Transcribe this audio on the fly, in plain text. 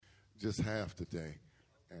just half today,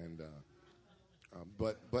 and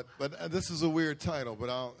but this is a weird title.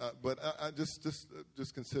 But I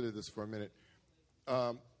just consider this for a minute.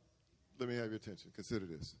 Let me have your attention. Consider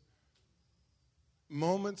this.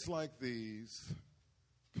 Moments like these,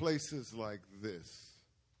 places like this,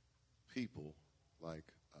 people like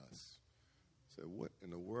us. So what in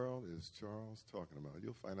the world is Charles talking about?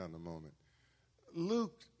 You'll find out in a moment.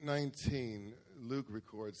 Luke 19, Luke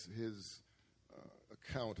records his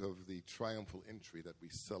account of the triumphal entry that we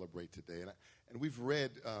celebrate today. And we've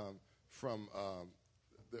read from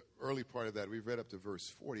the early part of that, we've read up to verse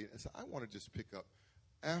 40. And so I want to just pick up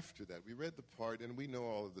after that. We read the part, and we know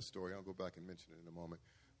all of the story. I'll go back and mention it in a moment.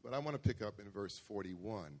 But I want to pick up in verse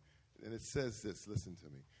 41. And it says this, listen to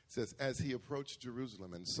me. It says, as he approached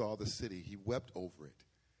Jerusalem and saw the city, he wept over it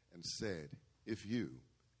and said, if you,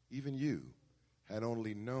 even you, had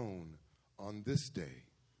only known on this day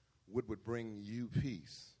what would bring you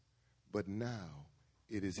peace, but now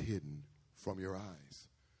it is hidden from your eyes.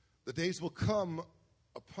 The days will come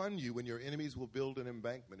upon you when your enemies will build an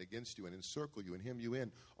embankment against you and encircle you and hem you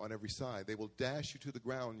in on every side. They will dash you to the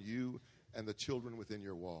ground, you and the children within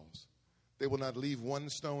your walls. They will not leave one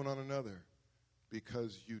stone on another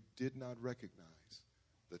because you did not recognize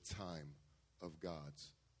the time of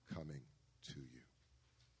God's coming to you.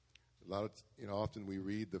 A lot of, often we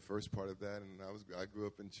read the first part of that, and I grew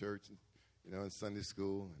up in church, in Sunday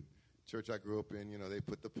school, and church I grew up in, they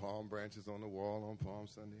put the palm branches on the wall on Palm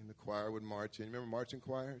Sunday, and the choir would march in. Remember marching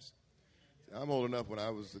choirs? I'm old enough when I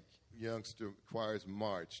was a youngster, choirs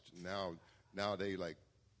marched. Now they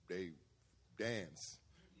dance.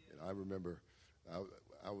 And I remember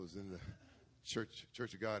I was in the Church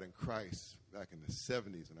of God in Christ back in the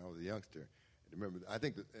 70s when I was a youngster. Remember, I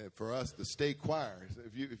think that for us, the state choirs,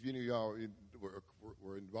 if you knew y'all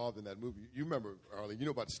were involved in that movie, you remember, Arlene, you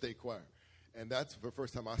know about the state choir. And that's the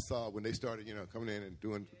first time I saw when they started, coming in and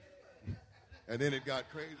doing, and then it got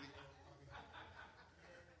crazy.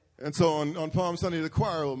 And so on Palm Sunday, the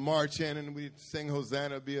choir will march in and we'd sing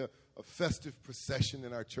Hosanna. It'd be a festive procession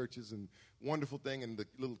in our churches and wonderful thing. And the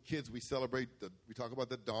little kids, we celebrate, we talk about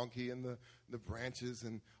the donkey and the branches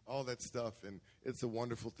and all that stuff. And it's a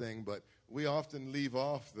wonderful thing. But we often leave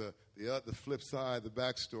off the flip side, the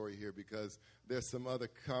backstory here, because there's some other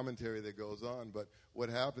commentary that goes on. But what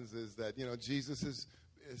happens is that, Jesus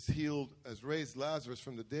has raised Lazarus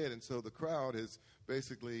from the dead. And so the crowd is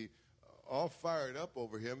basically all fired up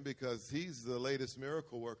over him because he's the latest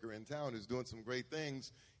miracle worker in town who's doing some great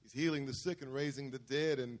things. He's healing the sick and raising the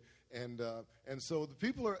dead. And so the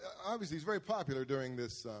people are, obviously, he's very popular during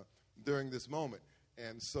this moment.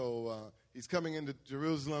 And so he's coming into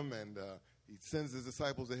Jerusalem, and he sends his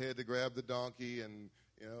disciples ahead to grab the donkey, and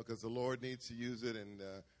because the Lord needs to use it. And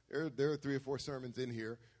there are 3 or 4 sermons in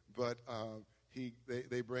here, but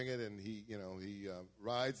they bring it, and he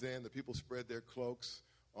rides in. The people spread their cloaks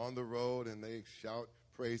on the road, and they shout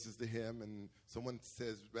praises to him. And someone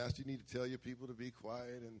says, Master, you need to tell your people to be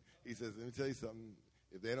quiet. And he says, let me tell you something.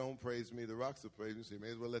 If they don't praise me, the rocks will praise me, so you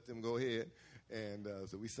may as well let them go ahead. And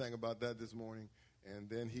so we sang about that this morning. And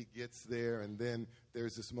then he gets there, and then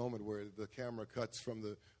there's this moment where the camera cuts from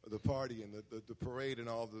the party and the parade and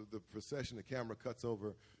all the procession. The camera cuts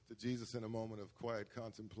over to Jesus in a moment of quiet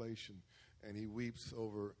contemplation, and he weeps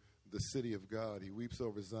over the city of God. He weeps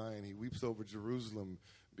over Zion. He weeps over Jerusalem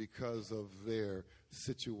because of their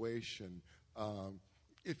situation.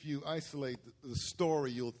 If you isolate the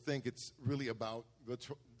story, you'll think it's really about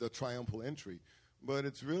the triumphal entry. But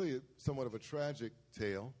it's really somewhat of a tragic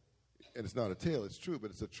tale. And it's not a tale, it's true,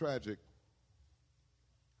 but it's a tragic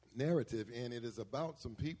narrative. And it is about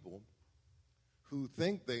some people who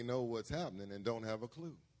think they know what's happening and don't have a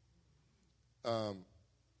clue.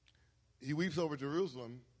 He weeps over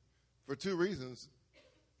Jerusalem for 2 reasons.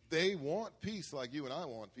 They want peace like you and I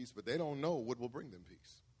want peace, but they don't know what will bring them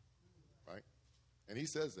peace. Right? And he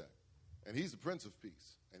says that. And he's the Prince of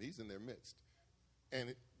Peace, and he's in their midst.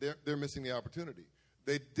 And they're missing the opportunity.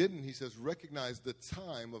 They didn't, he says, recognize the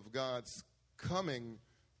time of God's coming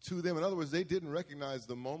to them. In other words, they didn't recognize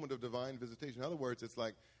the moment of divine visitation. In other words, it's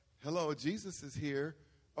like, hello, Jesus is here.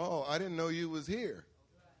 Oh, I didn't know you was here.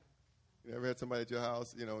 You ever had somebody at your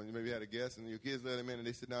house, and you maybe had a guest, and your kids let them in, and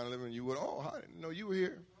they sit down and live, and you would, I didn't know you were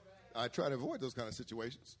here. I try to avoid those kind of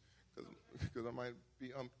situations because I might be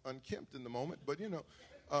unkempt in the moment. But,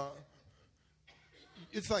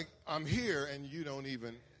 it's like I'm here, and you don't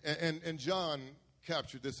even, and John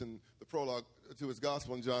captured this in the prologue to his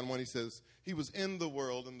gospel in John 1. He says, he was in the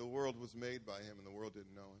world, and the world was made by him, and the world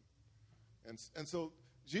didn't know him. And so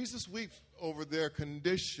Jesus weeps over their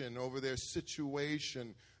condition, over their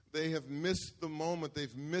situation. They have missed the moment.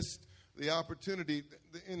 They've missed the opportunity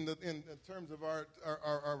in terms of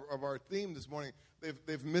our theme this morning.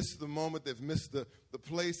 They've missed the moment, they've missed the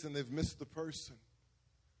place, and they've missed the person.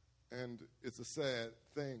 And it's a sad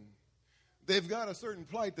thing. They've got a certain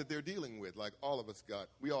plight that they're dealing with, like all of us got.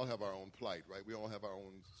 We all have our own plight, right? We all have our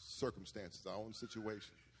own circumstances, our own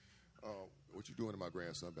situation. What you doing to my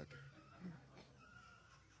grandson back there?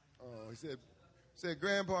 He said,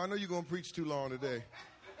 Grandpa, I know you're going to preach too long today.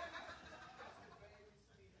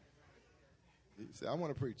 He said, I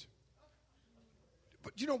want to preach.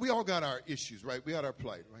 But, we all got our issues, right? We got our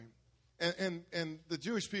plight, right? And the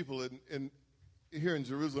Jewish people here in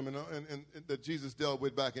Jerusalem and that Jesus dealt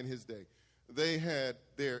with back in his day, they had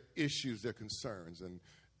their issues, their concerns. And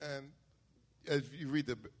as you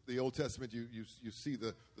read the Old Testament, you see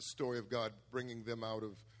the story of God bringing them out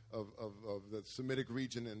of the Semitic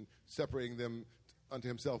region and separating them unto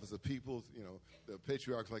himself as a people, the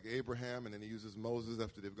patriarchs like Abraham, and then he uses Moses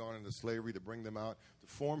after they've gone into slavery to bring them out, to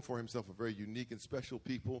form for himself a very unique and special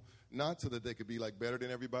people, not so that they could be like better than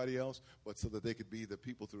everybody else, but so that they could be the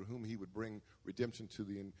people through whom he would bring redemption to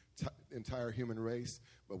the entire human race.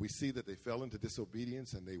 But we see that they fell into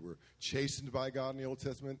disobedience and they were chastened by God in the Old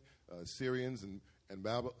Testament. Syrians and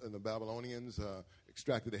the Babylonians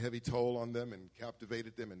extracted a heavy toll on them and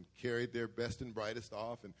captivated them and carried their best and brightest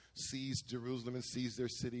off and seized Jerusalem and seized their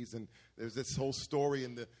cities. And there's this whole story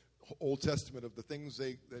in the Old Testament of the things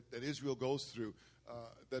that Israel goes through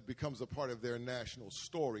that becomes a part of their national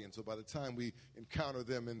story. And so by the time we encounter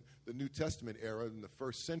them in the New Testament era, in the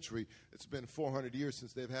first century, it's been 400 years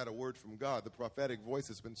since they've had a word from God. The prophetic voice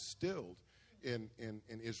has been stilled in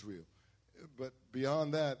Israel. But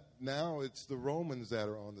beyond that, now it's the Romans that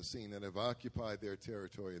are on the scene that have occupied their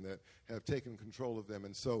territory and that have taken control of them.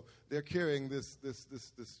 And so they're carrying this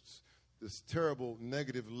terrible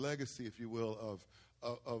negative legacy, if you will,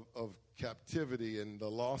 of captivity and the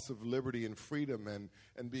loss of liberty and freedom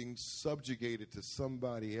and being subjugated to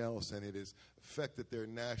somebody else. And it has affected their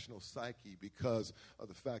national psyche because of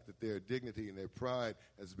the fact that their dignity and their pride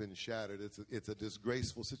has been shattered. It's a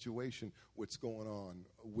disgraceful situation what's going on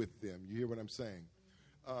with them. You hear what I'm saying?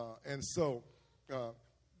 And so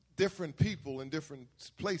different people in different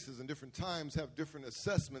places and different times have different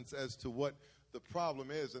assessments as to what the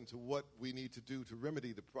problem is and to what we need to do to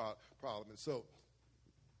remedy the problem. And so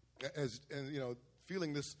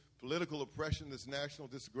feeling this political oppression, this national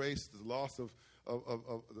disgrace, the loss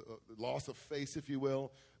of face, if you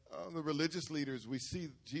will, the religious leaders, we see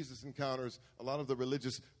Jesus encounters a lot of the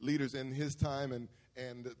religious leaders in his time,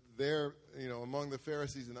 and they're, among the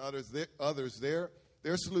Pharisees and others, their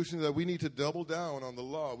solution is that we need to double down on the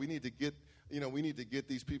law. We need to get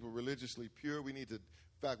these people religiously pure. We need to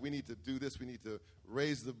do this. We need to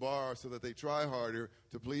raise the bar so that they try harder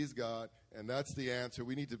to please God, and that's the answer.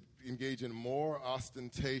 We need to engage in more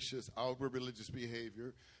ostentatious, outward religious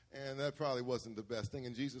behavior, and that probably wasn't the best thing,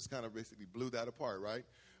 and Jesus kind of basically blew that apart, right?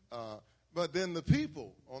 But then the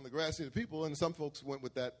people, on the grassroots, the people, and some folks went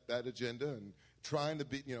with that agenda and trying to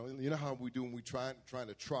be, you know how we do when we trying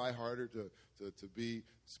to try harder to be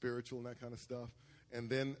spiritual and that kind of stuff. And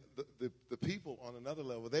then the people on another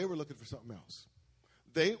level, they were looking for something else.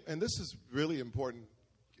 And this is really important,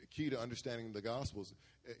 key to understanding the Gospels,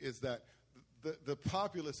 is that the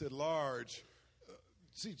populace at large,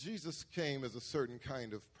 see, Jesus came as a certain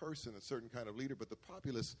kind of person, a certain kind of leader, but the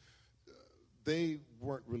populace, they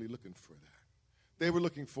weren't really looking for that. They were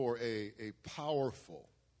looking for a powerful,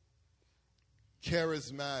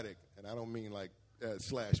 charismatic, and I don't mean like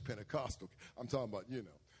 / Pentecostal. I'm talking about,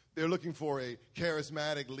 They're looking for a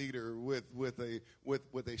charismatic leader with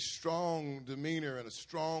a strong demeanor and a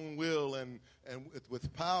strong will and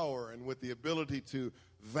with power and with the ability to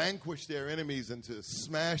vanquish their enemies and to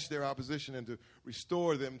smash their opposition and to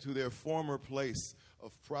restore them to their former place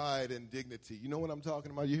of pride and dignity. You know what I'm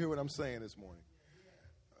talking about? You hear what I'm saying this morning?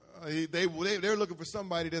 They're looking for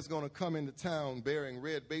somebody that's going to come into town bearing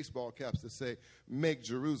red baseball caps that say, "Make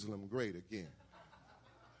Jerusalem great again."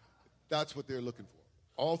 That's what they're looking for.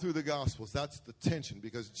 All through the Gospels, that's the tension,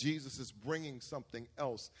 because Jesus is bringing something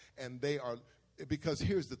else, and because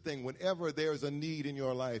here's the thing, whenever there's a need in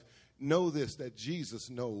your life, know this, that Jesus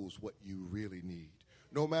knows what you really need.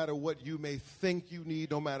 No matter what you may think you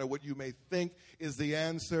need, no matter what you may think is the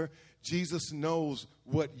answer, Jesus knows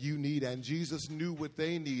what you need, and Jesus knew what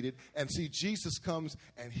they needed. And see, Jesus comes,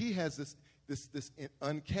 and he has this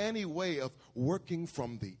uncanny way of working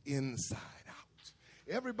from the inside out.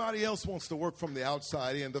 Everybody else wants to work from the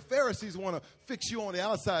outside in. The Pharisees want to fix you on the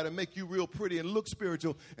outside and make you real pretty and look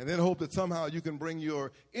spiritual, and then hope that somehow you can bring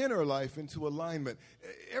your inner life into alignment.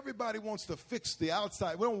 Everybody wants to fix the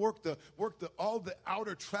outside. We don't work all the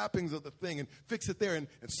outer trappings of the thing and fix it there and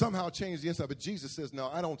somehow change the inside. But Jesus says, no,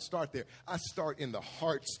 I don't start there. I start in the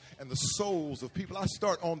hearts and the souls of people. I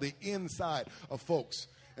start on the inside of folks.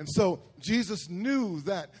 And so Jesus knew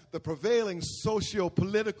that the prevailing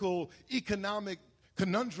socio-political, economic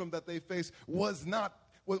conundrum that they faced was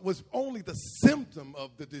only the symptom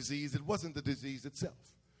of the disease. It wasn't the disease itself.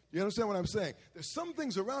 You understand what I'm saying? There's some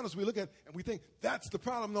things around us we look at and we think that's the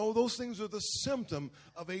problem. No, those things are the symptom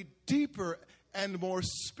of a deeper and more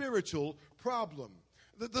spiritual problem.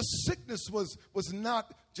 The sickness was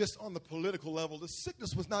not just on the political level. The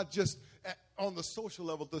sickness was not just on the social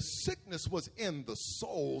level. The sickness was in the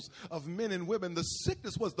souls of men and women. The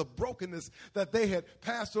sickness was the brokenness that they had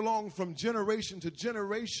passed along from generation to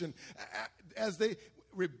generation as they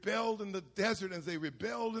rebelled in the desert, as they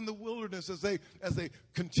rebelled in the wilderness, as they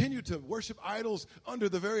continued to worship idols under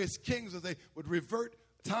the various kings, as they would revert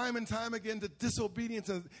time and time again to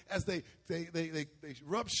disobedience, as they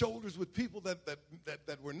rubbed shoulders with people that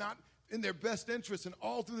were not in their best interest. And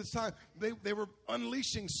all through this time, they were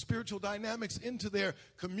unleashing spiritual dynamics into their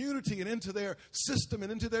community and into their system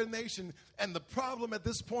and into their nation. And the problem at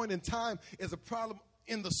this point in time is a problem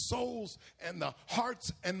in the souls and the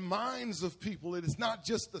hearts and minds of people. It is not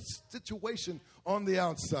just the situation on the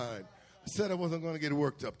outside. I said I wasn't going to get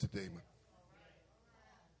worked up today, man.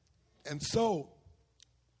 And so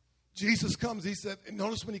Jesus comes, he said, and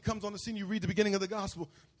notice when he comes on the scene, you read the beginning of the gospel,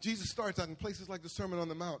 Jesus starts out in places like the Sermon on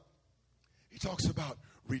the Mount. He talks about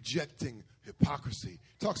rejecting hypocrisy.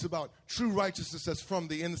 He talks about true righteousness that's from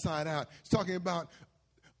the inside out. He's talking about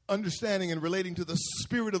understanding and relating to the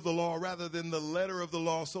spirit of the law rather than the letter of the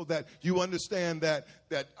law, so that you understand that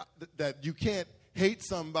you can't hate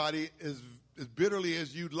somebody as bitterly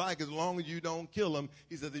as you'd like as long as you don't kill them.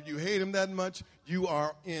 He says if you hate him that much, you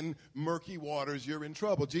are in murky waters. You're in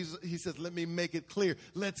trouble. Jesus, he says, let me make it clear.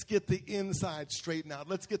 Let's get the inside straightened out.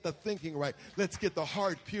 Let's get the thinking right. Let's get the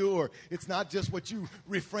heart pure. It's not just what you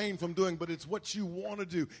refrain from doing, but it's what you want to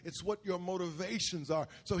do. It's what your motivations are.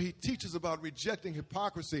 So he teaches about rejecting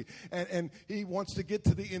hypocrisy, and he wants to get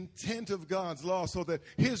to the intent of God's law so that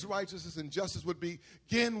his righteousness and justice would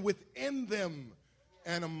begin within them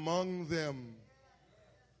and among them.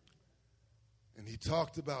 And he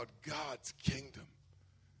talked about God's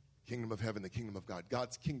kingdom of heaven, the kingdom of God,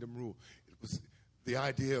 God's kingdom rule. It was the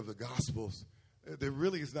idea of the Gospels. There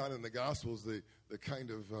really is not in the Gospels the kind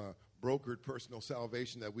of brokered personal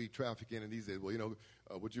salvation that we traffic in these days. Well,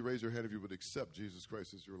 would you raise your hand if you would accept Jesus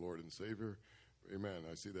Christ as your Lord and Savior? Amen.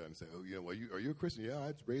 I see that and say, oh, yeah, well, are you a Christian? Yeah,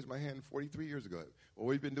 I raised my hand 43 years ago. Well,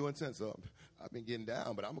 what have you been doing since? I've been getting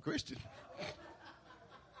down, but I'm a Christian.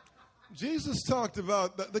 Jesus talked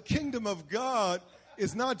about the kingdom of God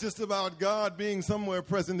is not just about God being somewhere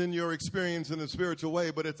present in your experience in a spiritual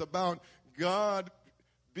way, but it's about God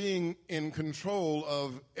being in control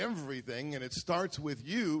of everything, and it starts with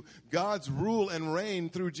you, God's rule and reign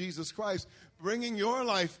through Jesus Christ, bringing your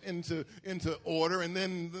life into order, and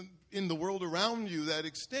then in the world around you that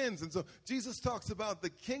extends. And so Jesus talks about the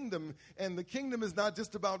kingdom, and the kingdom is not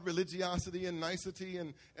just about religiosity and nicety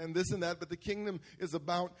and this and that, but the kingdom is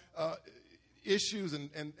about issues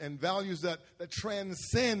and values that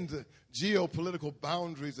transcend geopolitical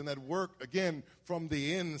boundaries and that work, again, from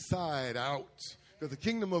the inside out. Because the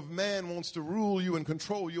kingdom of man wants to rule you and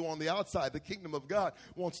control you on the outside. The kingdom of God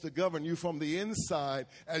wants to govern you from the inside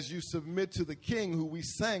as you submit to the King who we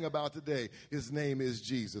sang about today. His name is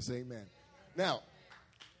Jesus. Amen. Now,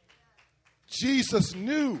 Jesus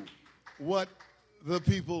knew what the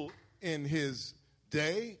people in his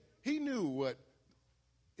day, he knew what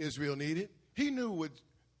Israel needed. He knew what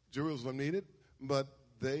Jerusalem needed, but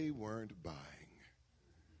they weren't buying.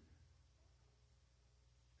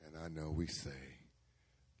 And I know we say,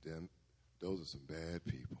 those are some bad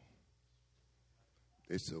people.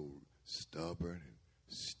 They're so stubborn and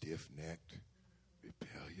stiff-necked,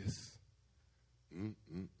 rebellious.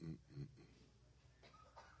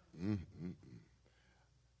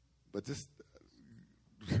 But just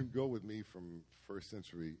go with me from first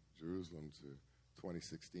century Jerusalem to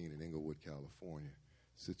 2016 in Inglewood, California,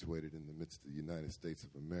 situated in the midst of the United States of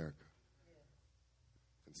America.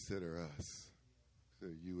 Consider us.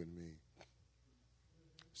 Consider you and me.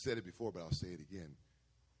 Said it before, but I'll say it again.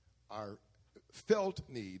 Our felt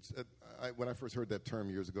needs. When I first heard that term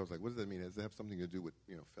years ago, I was like, "What does that mean? Does it have something to do with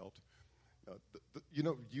felt?"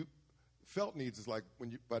 Felt needs is like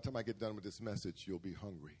by the time I get done with this message, you'll be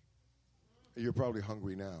hungry. You're probably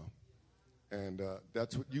hungry now, And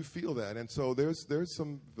that's what you feel that. And so there's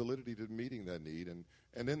some validity to meeting that need. And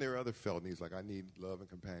then there are other felt needs, like I need love and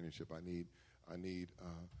companionship. I need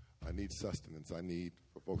sustenance. I need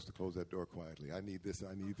for folks to close that door quietly. I need this.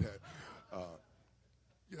 I need that.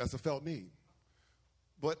 That's a felt need.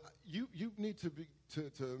 But you need to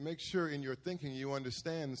make sure in your thinking you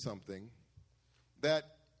understand something, that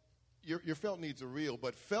your felt needs are real,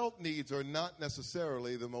 but felt needs are not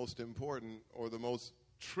necessarily the most important or the most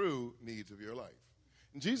true needs of your life.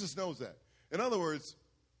 And Jesus knows that. In other words,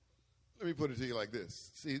 let me put it to you like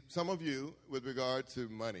this. See, some of you, with regard to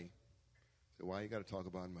money, say, why you got to talk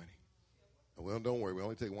about money? Well, don't worry, we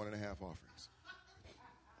only take 1.5 offerings.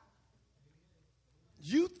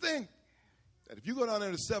 You think that if you go down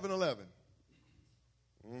there to 7-Eleven,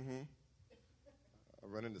 I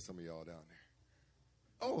run into some of y'all down there.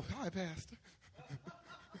 Oh, hi, Pastor.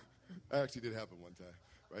 That actually did happen one time,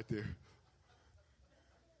 right there.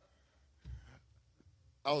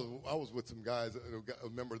 I was with some guys, a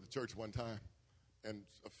member of the church one time, and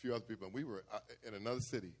a few other people, and we were in another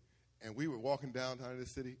city, and we were walking downtown in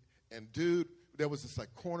this city, and dude, there was this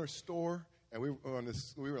like corner store, and we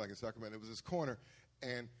were like in Sacramento. It was this corner,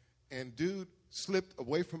 and dude slipped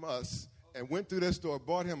away from us and went through that store,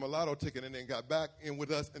 bought him a lotto ticket, and then got back in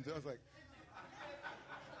with us, and I was like,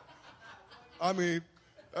 I mean,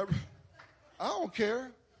 I don't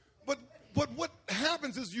care. But what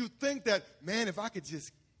happens is you think that, man, if I could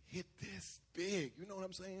just hit this big, you know what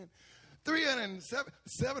I'm saying?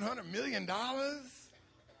 $700 million?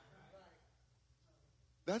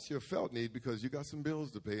 That's your felt need because you got some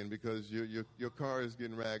bills to pay and because your car is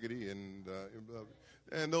getting raggedy.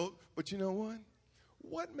 But you know what?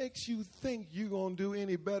 What makes you think you're going to do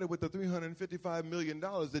any better with the $355 million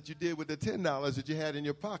that you did with the $10 that you had in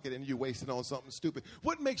your pocket and you wasted on something stupid?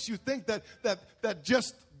 What makes you think that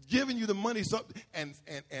just giving you the money, and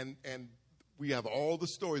we have all the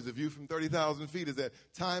stories of you from 30,000 feet, is that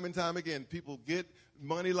time and time again, people get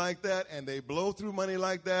money like that, and they blow through money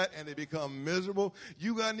like that, and they become miserable.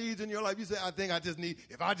 You got needs in your life. You say,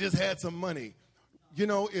 if I just had some money. You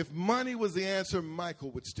know, if money was the answer,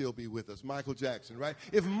 Michael would still be with us, Michael Jackson, right?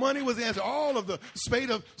 If money was the answer, all of the spate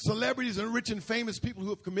of celebrities and rich and famous people who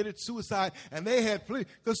have committed suicide, and they had plenty.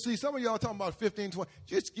 Because, see, some of y'all talking about 15, 20.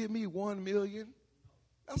 Just give me $1 million.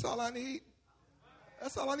 That's all I need.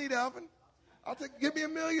 That's all I need, Alvin. Give me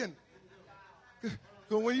 $1 million.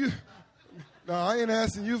 No, I ain't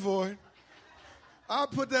asking you for it. I'll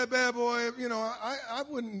put that bad boy, I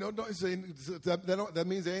wouldn't know. Don't say that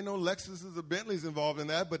means there ain't no Lexuses or Bentleys involved in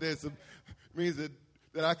that, but it means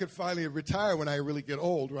that I could finally retire when I really get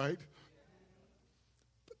old, right?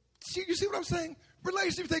 You see what I'm saying?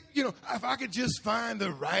 Relationships, if I could just find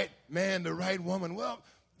the right man, the right woman, well,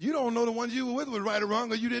 you don't know the ones you were with were right or wrong,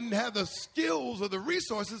 or you didn't have the skills or the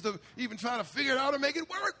resources to even try to figure it out and make it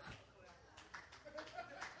work.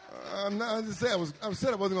 I said I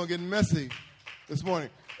wasn't going to get messy this morning.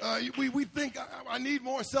 We think I need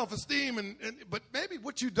more self-esteem, but maybe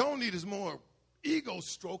what you don't need is more ego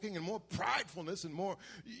stroking and more pridefulness and more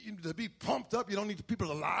to be pumped up. You don't need people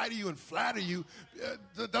to lie to you and flatter you.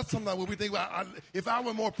 That's something what we think about. If I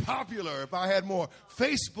were more popular, if I had more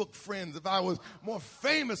Facebook friends, if I was more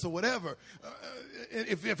famous or whatever,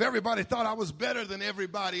 if everybody thought I was better than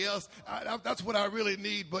everybody else, that's what I really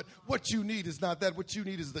need. But what you need is not that. What you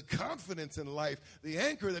need is the confidence in life, the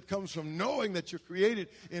anchor that comes from knowing that you're created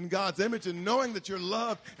in God's image and knowing that you're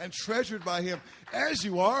loved and treasured by Him as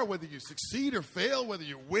you are, whether you succeed or fail, whether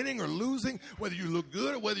you're winning or losing, whether you look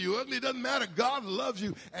good or whether you're ugly. It doesn't matter. God loves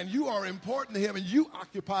you, and you are important to Him, and you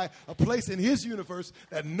occupy a place in His universe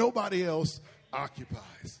that nobody else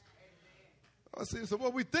occupies. So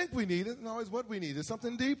what we think we need isn't always what we need. It's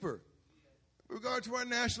something deeper. With regard to our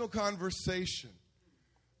national conversation,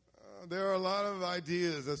 there are a lot of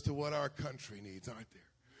ideas as to what our country needs, aren't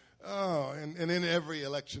there? Oh, and in every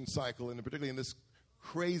election cycle, and particularly in this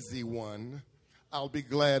crazy one, I'll be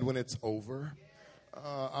glad when it's over.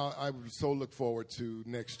 I so look forward to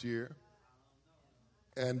next year.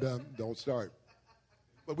 And don't start.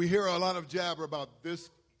 But we hear a lot of jabber about this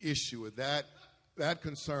issue or that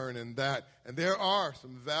concern and that. And there are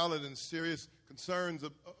some valid and serious concerns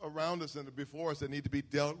around us and before us that need to be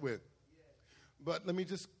dealt with. But let me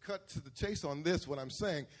just cut to the chase on this, what I'm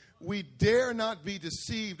saying. We dare not be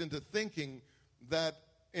deceived into thinking that,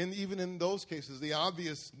 and even in those cases, the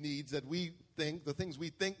obvious needs that we think, the things we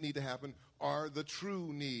think need to happen, are the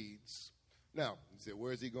true needs. Now, you say,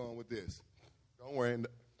 where's he going with this? Don't worry,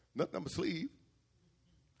 nothing up my sleeve.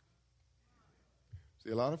 See,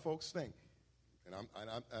 a lot of folks think, and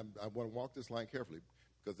I want to walk this line carefully,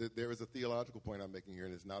 because there is a theological point I'm making here,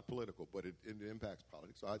 and it's not political, but it impacts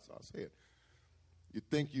politics, so I'll say it. You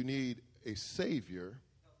think you need a Savior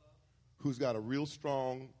who's got a real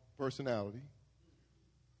strong personality,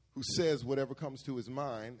 who says whatever comes to his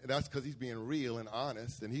mind, and that's because he's being real and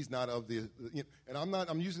honest, and he's not of the, and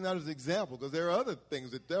I'm using that as an example because there are other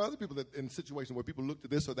things, there are other people that in situations where people look to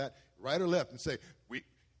this or that, right or left, and say,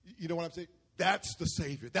 you know what I'm saying? That's the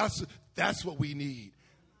Savior. That's what we need.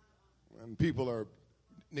 And people are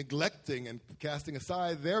neglecting and casting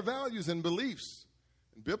aside their values and beliefs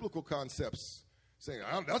and biblical concepts, saying,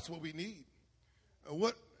 that's what we need.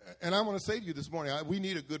 And I want to say to you this morning, we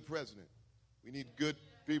need a good president. We need good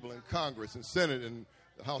people in Congress and Senate and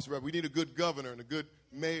the House of Representatives. We need a good governor and a good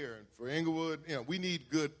mayor. And for Inglewood, we need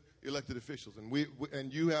good elected officials.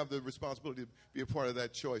 And you have the responsibility to be a part of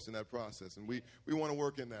that choice in that process. And we want to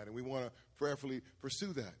work in that, and we want to prayerfully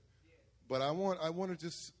pursue that. But I want to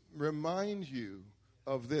just remind you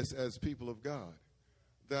of this as people of God,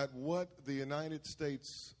 that what the United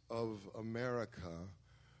States of America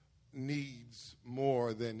needs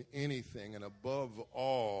more than anything and above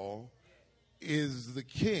all is the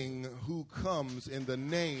king who comes in the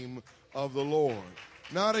name of the Lord.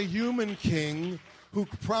 Not a human king who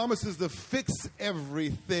promises to fix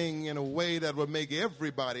everything in a way that will make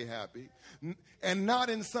everybody happy, and not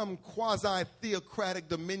in some quasi-theocratic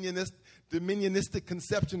dominionistic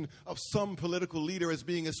conception of some political leader as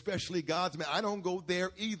being especially God's man. I don't go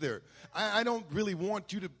there either. I don't really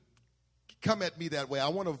want you to come at me that way. I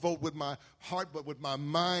want to vote with my heart, but with my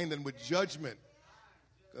mind and with judgment.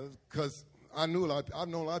 Because I know a lot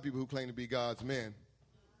of people who claim to be God's men.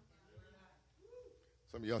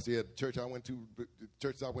 Some of y'all see at the church I went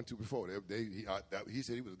to before, he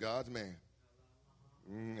said he was God's man.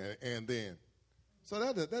 And then, so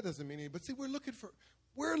that doesn't mean anything. But see, we're looking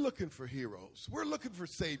for heroes. We're looking for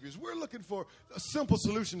saviors. We're looking for a simple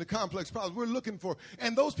solution to complex problems. We're looking for,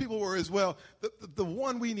 and those people were as well. The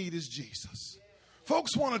one we need is Jesus.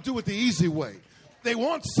 Folks want to do it the easy way. They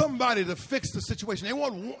want somebody to fix the situation. They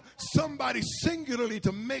want somebody singularly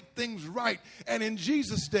to make things right. And in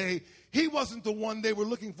Jesus' day, he wasn't the one they were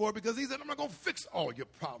looking for, because he said, I'm not going to fix all your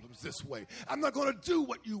problems this way. I'm not going to do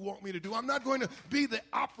what you want me to do. I'm not going to be the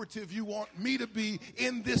operative you want me to be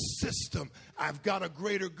in this system. I've got a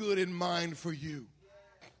greater good in mind for you.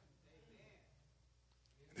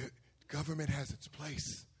 Government has its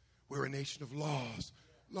place. We're a nation of laws.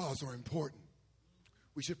 Laws are important.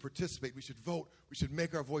 We should participate. We should vote. We should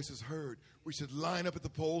make our voices heard. We should line up at the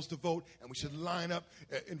polls to vote, and we should line up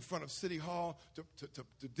in front of City Hall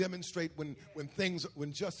to demonstrate when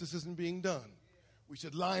justice isn't being done. We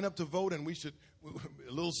should line up to vote, and we should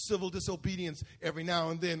a little civil disobedience every now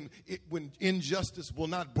and then when injustice will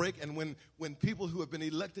not break, and when people who have been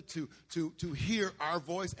elected to hear our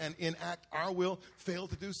voice and enact our will fail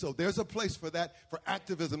to do so. There's a place for that, for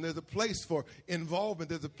activism. There's a place for involvement.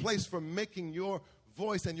 There's a place for making your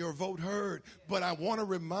voice and your vote heard. But I want to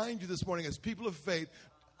remind you this morning, as people of faith,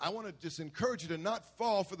 I want to just encourage you to not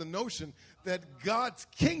fall for the notion that God's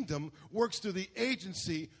kingdom works through the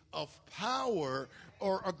agency of power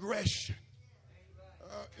or aggression.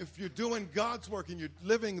 If you're doing God's work and you're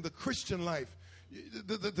living the Christian life,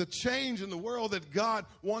 the change in the world that God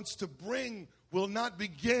wants to bring will not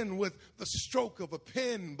begin with the stroke of a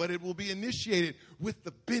pen, but it will be initiated with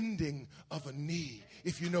the bending of a knee,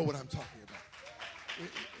 if you know what I'm talking about.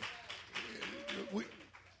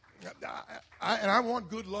 I want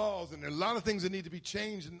good laws, and there are a lot of things that need to be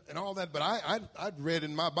changed and all that, but I'd read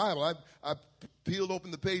in my Bible, I peeled open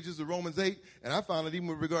the pages of Romans 8, and I found it even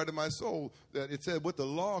with regard to my soul, that it said what the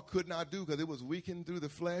law could not do because it was weakened through the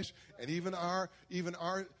flesh, and even our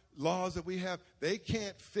laws that we have, they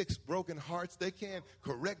can't fix broken hearts, they can't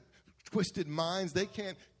correct twisted minds, they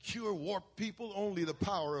can't cure warped people. Only the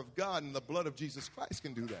power of God and the blood of Jesus Christ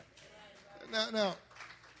can do that. Now,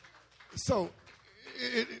 so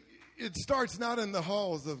it starts not in the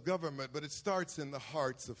halls of government, but it starts in the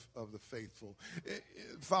hearts of the faithful.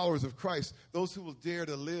 Followers of Christ, those who will dare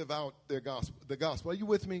to live out the gospel. Are you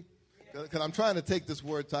with me? Because I'm trying to take this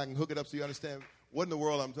word so I can hook it up so you understand what in the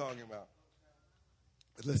world I'm talking about.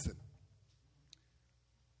 But listen,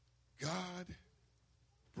 God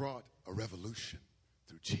brought a revolution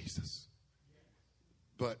through Jesus,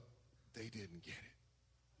 but they didn't get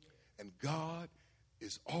it. And God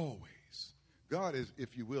is,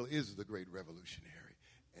 if you will, is the great revolutionary.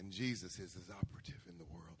 And Jesus is his operative in the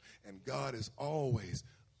world. And God is always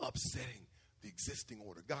upsetting the existing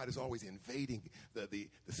order. God is always invading the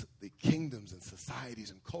kingdoms and societies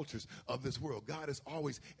and cultures of this world. God is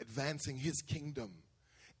always advancing his kingdom.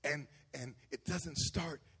 And it doesn't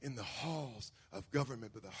start in the halls of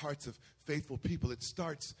government, but the hearts of faithful people. It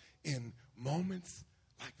starts in moments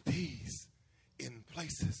like these, in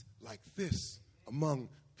places like this among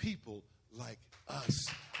people like us.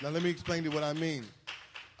 Now, let me explain to you what I mean.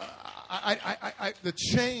 The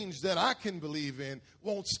change that I can believe in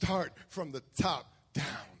won't start from the top down.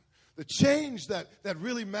 The change that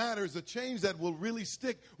really matters, the change that will really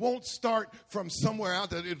stick, won't start from somewhere out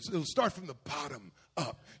there. It'll start from the bottom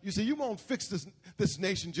up. You see, you won't fix this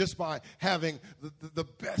nation just by having the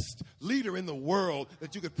best leader in the world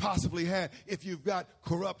that you could possibly have if you've got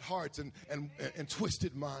corrupt hearts and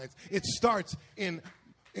twisted minds. It starts in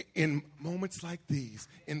moments like these,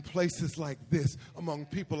 in places like this, among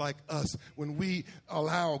people like us, when we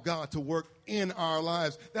allow God to work in our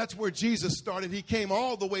lives. That's where Jesus started. He came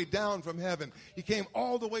all the way down from heaven. He came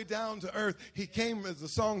all the way down to earth. He came, as the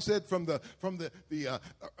song said, from the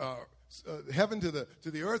heaven to the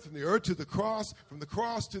earth, from the earth to the cross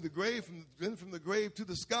to the grave, then from the grave to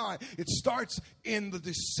the sky. It starts in the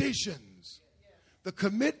decisions, the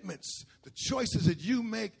commitments, the choices that you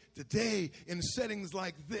make today in settings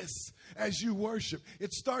like this as you worship.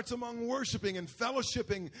 It starts among worshiping and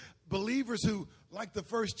fellowshipping believers who, like the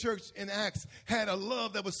first church in Acts, had a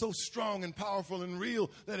love that was so strong and powerful and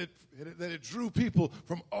real that it drew people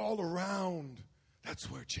from all around.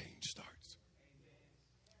 That's where change starts.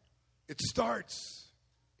 It starts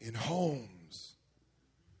in homes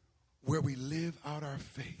where we live out our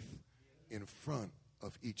faith in front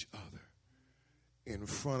of each other, in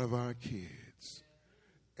front of our kids.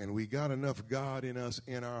 And we got enough God in us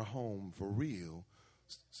in our home for real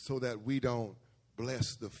so that we don't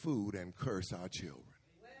bless the food and curse our children.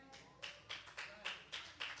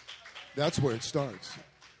 That's where it starts.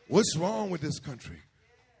 What's wrong with this country?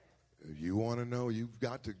 If you want to know, you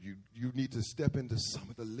need to step into some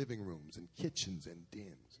of the living rooms and kitchens and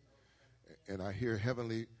dens. And I hear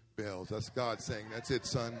heavenly bells. That's God saying, that's it,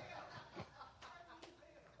 son.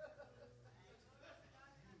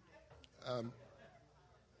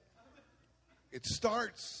 It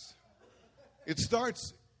starts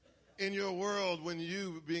in your world when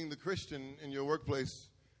you, being the Christian in your workplace,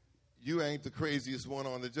 you ain't the craziest one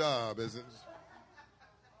on the job, is it?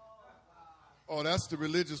 Oh, that's the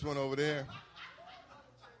religious one over there.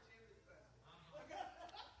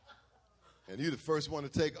 And you the first one to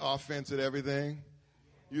take offense at everything.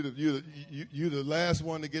 You the last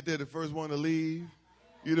one to get there, the first one to leave.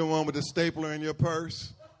 You the one with the stapler in your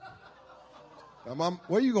purse. Now, Mom,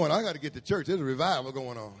 where you going? I got to get to church. There's a revival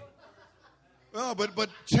going on. Well, but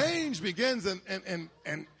change begins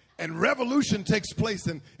and revolution takes place,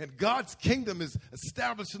 and God's kingdom is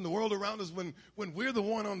established in the world around us when we're the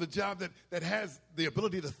one on the job that has the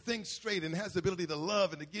ability to think straight and has the ability to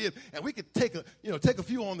love and to give. And we could take a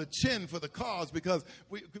few on the chin for the cause because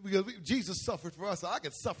Jesus suffered for us. So I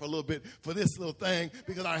could suffer a little bit for this little thing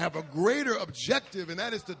because I have a greater objective, and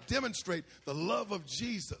that is to demonstrate the love of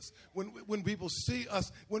Jesus. When people see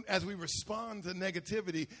us, as we respond to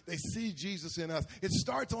negativity, they see Jesus in us. It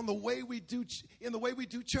starts on the way we do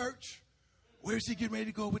church. Where's he getting ready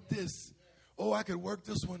to go with this? Oh, I could work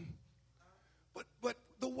this one. But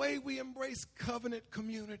the way we embrace covenant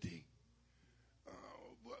community,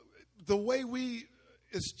 the way we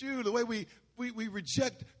eschew, the way we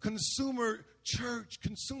reject consumer church,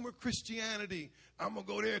 consumer Christianity. I'm going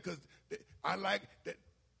to go there because I like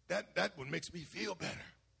that one makes me feel better.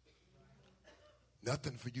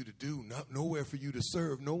 Nothing for you to do, nowhere for you to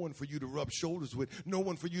serve, no one for you to rub shoulders with, no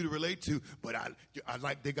one for you to relate to. But I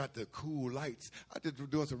like they got the cool lights. I did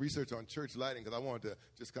doing some research on church lighting because I wanted to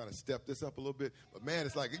just kind of step this up a little bit. But man,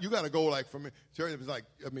 it's like you got to go like from church. It's like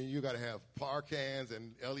you got to have par cans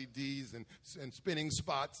and LEDs and spinning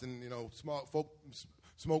spots and small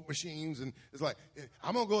smoke machines, and it's like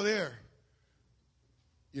I'm gonna go there.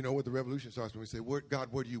 You know what the revolution starts when we say, God,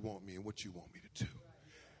 where do you want me and what you want me to do?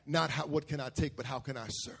 Not what can I take, but how can I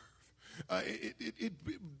serve?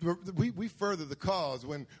 We further the cause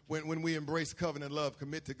when we embrace covenant love,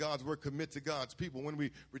 commit to God's work, commit to God's people. When we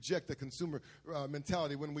reject the consumer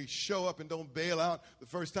mentality, when we show up and don't bail out the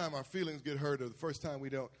first time our feelings get hurt or the first time we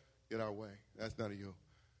don't get our way. That's none of you.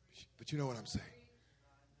 But you know what I'm saying?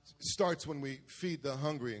 It starts when we feed the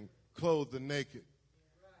hungry and clothe the naked.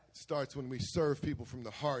 It starts when we serve people from the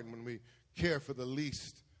heart and when we care for the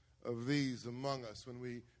least of these among us.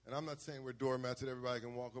 And I'm not saying we're doormats that everybody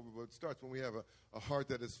can walk over, but it starts when we have a heart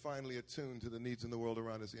that is finally attuned to the needs in the world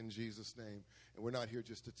around us in Jesus' name. And we're not here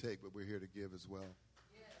just to take, but we're here to give as well.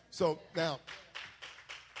 Yeah. So now,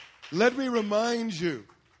 let me remind you,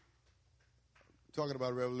 talking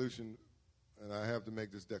about revolution, and I have to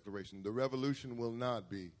make this declaration, the revolution will not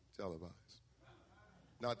be televised.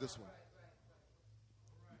 Not this one.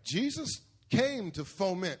 Jesus came to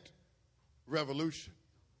foment revolution.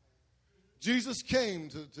 Jesus came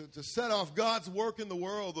to set off God's work in the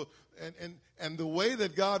world. And the way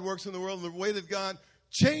that God works in the world, the way that God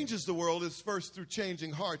changes the world is first through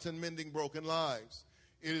changing hearts and mending broken lives.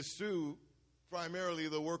 It is through primarily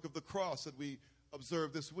the work of the cross that we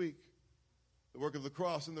observe this week. The work of the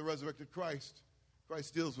cross and the resurrected Christ.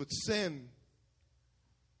 Christ deals with sin.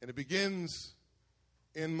 And it begins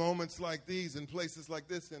in moments like these, in places like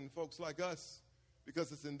this, and folks like us,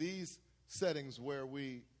 because it's in these settings where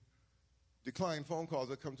we decline phone calls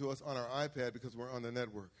that come to us on our iPad because we're on the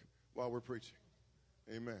network while we're preaching.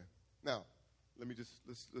 Amen. Now,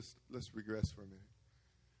 let's regress for a minute.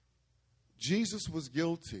 Jesus was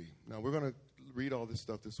guilty. Now, we're going to read all this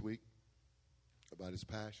stuff this week about his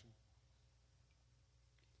passion.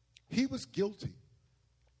 He was guilty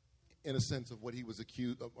in a sense of what he was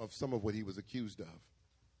accused of some of what he was accused of,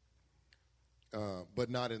 but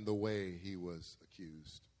not in the way he was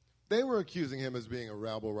accused. They were accusing him as being a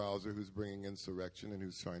rabble-rouser who's bringing insurrection and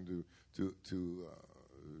who's trying to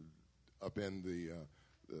upend the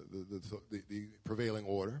prevailing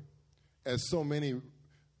order, as so many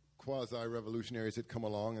quasi-revolutionaries had come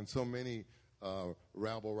along and so many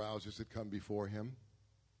rabble-rousers had come before him.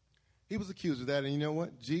 He was accused of that, and you know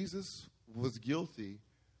what? Jesus was guilty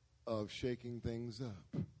of shaking things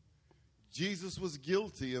up. Jesus was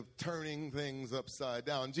guilty of turning things upside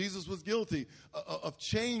down. Jesus was guilty of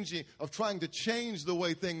trying to change the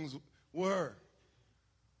way things were.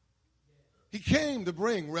 He came to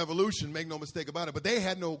bring revolution, make no mistake about it, but they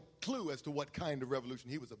had no clue as to what kind of revolution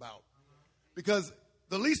he was about. Because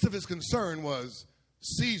the least of his concern was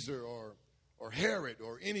Caesar or Herod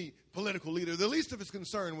or any political leader. The least of his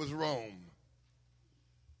concern was Rome.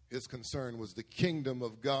 His concern was the kingdom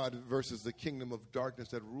of God versus the kingdom of darkness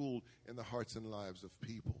that ruled in the hearts and lives of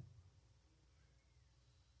people.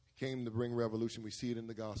 He came to bring revolution. We see it in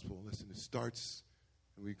the gospel. Listen, it starts,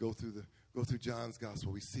 and we go through John's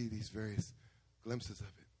gospel. We see these various glimpses of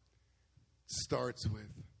it. It starts with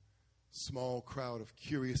a small crowd of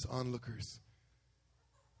curious onlookers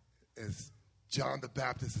as John the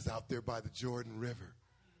Baptist is out there by the Jordan River.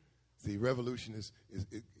 See, revolution is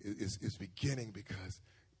beginning because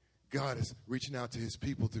God is reaching out to his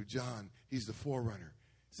people through John. He's the forerunner,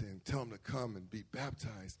 saying, tell them to come and be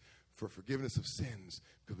baptized for forgiveness of sins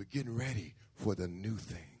because we're getting ready for the new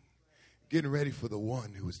thing. Getting ready for the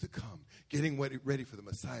one who is to come. Getting ready for the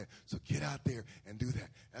Messiah. So get out there and do that.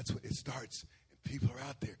 That's when it starts. And people are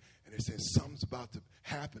out there and they're saying something's about to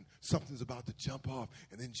happen. Something's about to jump off.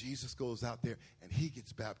 And then Jesus goes out there and he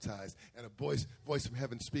gets baptized. And a voice from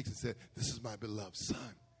heaven speaks and said, this is my beloved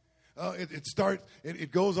son.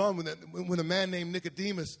 It goes on when a man named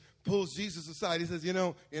Nicodemus pulls Jesus aside. He says,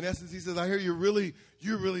 in essence, he says, I hear you're really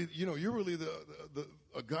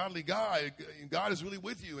a godly guy. God is really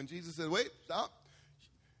with you. And Jesus said, wait, stop.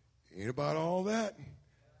 Ain't about all that.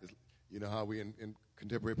 You know how we in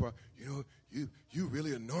contemporary part, you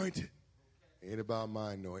really anointed. Ain't about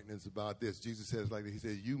my anointing. It's about this. Jesus says like this. He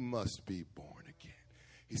says, you must be born again.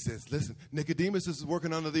 He says, listen, Nicodemus is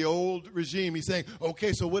working under the old regime. He's saying,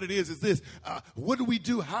 okay, so what it is this. What do we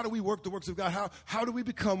do? How do we work the works of God? How do we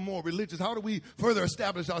become more religious? How do we further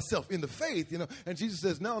establish ourselves in the faith? And Jesus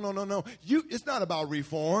says, no. It's not about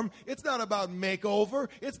reform. It's not about makeover.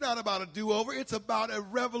 It's not about a do-over. It's about a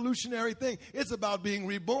revolutionary thing. It's about being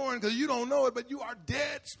reborn because you don't know it, but you are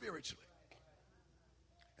dead spiritually.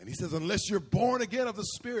 And he says, unless you're born again of the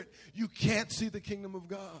Spirit, you can't see the kingdom of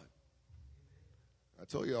God. I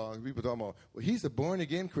told y'all, people talking about, well, he's a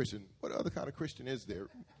born-again Christian. What other kind of Christian is there?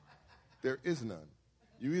 There is none.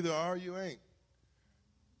 You either are or you ain't.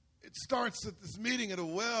 It starts at this meeting at a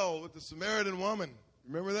well with the Samaritan woman.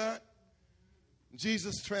 Remember that?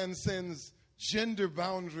 Jesus transcends gender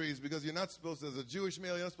boundaries because you're not supposed to, as a Jewish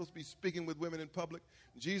male, you're not supposed to be speaking with women in public.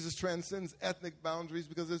 Jesus transcends ethnic boundaries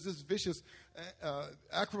because there's this vicious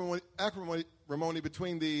acrimony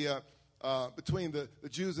between the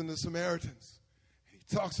Jews and the Samaritans.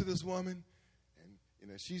 Talks to this woman,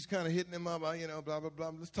 and she's kind of hitting him up, blah, blah,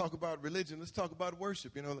 blah. Let's talk about religion. Let's talk about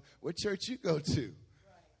worship. What church you go to? Right.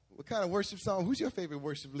 What kind of worship song? Who's your favorite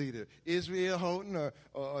worship leader? Israel Houghton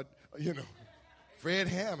or Fred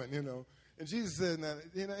Hammond, And Jesus said,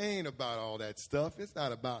 it ain't about all that stuff. It's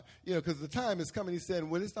not about, because the time is coming. He said,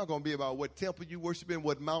 well, it's not going to be about what temple you worship in,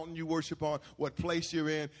 what mountain you worship on, what place you're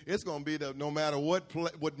in. It's going to be no matter what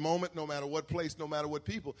moment, no matter what place, no matter what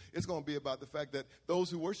people. It's going to be about the fact that those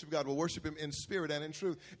who worship God will worship him in spirit and in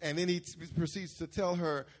truth. And then he proceeds to tell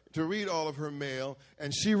her to read all of her mail,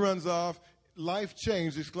 and she runs off, life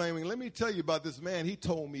changed, exclaiming, let me tell you about this man. He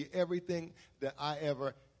told me everything that I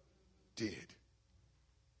ever did.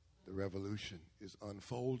 The revolution is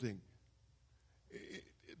unfolding.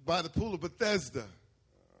 by the pool of Bethesda.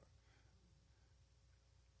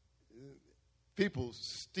 People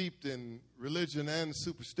steeped in religion and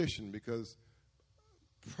superstition, because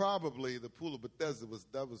probably the pool of Bethesda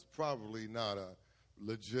was probably not a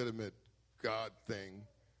legitimate God thing,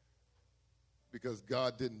 because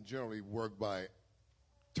God didn't generally work by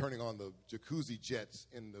turning on the jacuzzi jets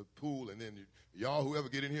in the pool and then y'all whoever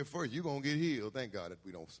get in here first, you're going to get healed. Thank God that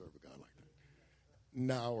we don't serve a God like that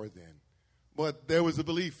now or then. But there was a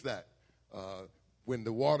belief that when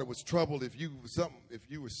the water was troubled, if you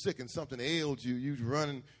were sick and something ailed you, you'd run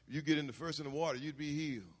and you get in the first in the water, you'd be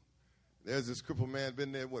healed. There's this crippled man,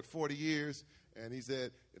 been there, 40 years, and he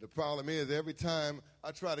said, the problem is every time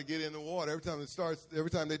I try to get in the water, every time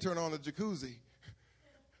they turn on the jacuzzi,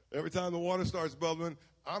 every time the water starts bubbling,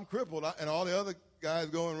 I'm crippled, and all the other guys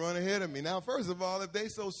go and run ahead of me. Now, first of all, if they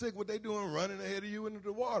so sick, what they doing running ahead of you into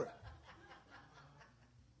the water?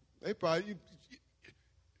 They probably,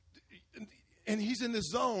 and he's in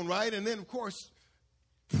this zone, right? And then, of course,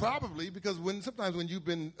 probably because sometimes when you've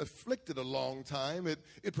been afflicted a long time, it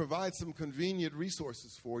provides some convenient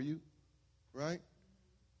resources for you, right?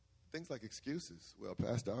 Things like excuses. Well,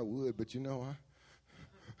 Pastor, I would, but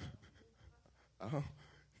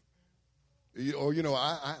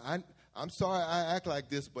I'm sorry I act like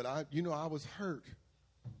this, but I was hurt.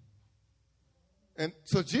 And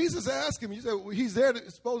so Jesus asked him, he's there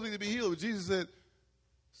supposedly to be healed. But Jesus said,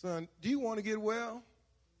 son, do you want to get well?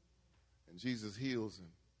 And Jesus heals him,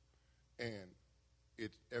 and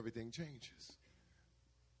everything changes.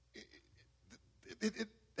 It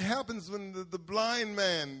happens when the blind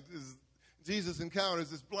man, Jesus encounters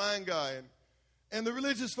this blind guy, and the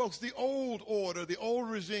religious folks, the old order, the old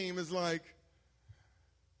regime is like,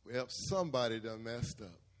 well, somebody done messed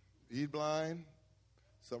up. He's blind,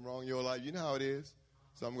 something wrong in your life. You know how it is.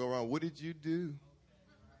 Something go wrong. What did you do?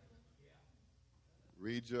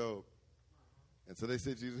 Read Job. And so they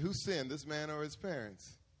said, Jesus, who sinned, this man or his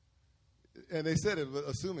parents? And they said it,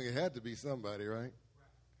 assuming it had to be somebody, right?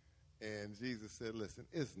 And Jesus said, listen,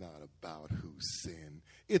 it's not about who sinned.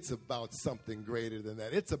 It's about something greater than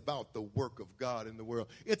that. It's about the work of God in the world.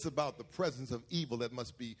 It's about the presence of evil that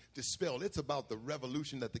must be dispelled. It's about the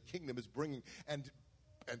revolution that the kingdom is bringing and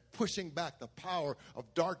pushing back the power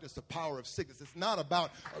of darkness, the power of sickness. It's not about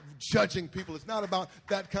judging people. It's not about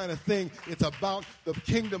that kind of thing. It's about the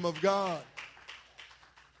kingdom of God.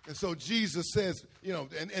 And so Jesus says,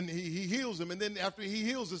 and he heals him. And then after he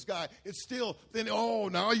heals this guy, it's still,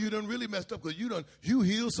 now you done really messed up because you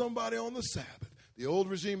healed somebody on the Sabbath. The old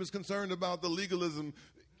regime is concerned about the legalism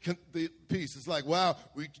the piece. It's like, wow,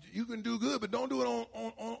 you can do good, but don't do it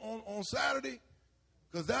on Saturday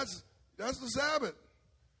because that's the Sabbath.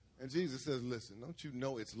 And Jesus says, listen, don't you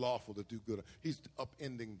know it's lawful to do good? He's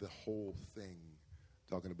upending the whole thing,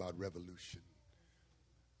 talking about revolution.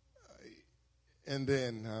 And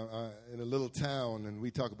then in a little town, and we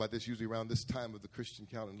talk about this usually around this time of the Christian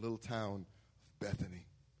calendar, in a little town of Bethany,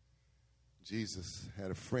 Jesus had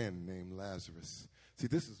a friend named Lazarus. See,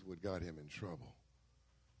 this is what got him in trouble.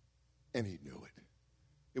 And he knew it.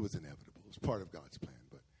 It was inevitable. It was part of God's plan.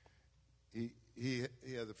 But he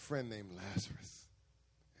has a friend named Lazarus.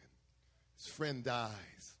 And his friend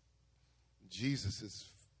dies. Jesus is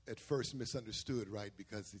at first misunderstood, right?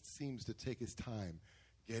 Because it seems to take his time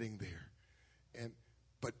getting there.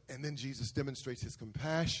 And then Jesus demonstrates his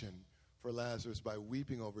compassion for Lazarus by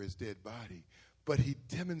weeping over his dead body. But he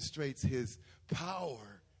demonstrates his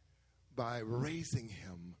power by raising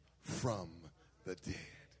him from the dead.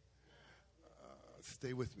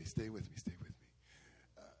 Stay with me.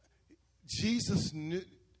 Jesus knew,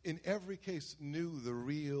 in every case, knew the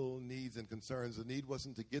real needs and concerns. The need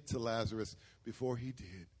wasn't to get to Lazarus before he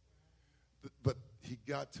did. But he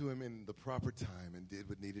got to him in the proper time and did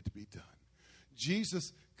what needed to be done.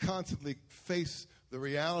 Jesus constantly faced the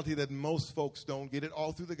reality that most folks don't get it.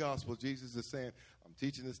 All through the gospel, Jesus is saying, I'm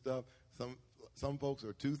teaching this stuff. Some folks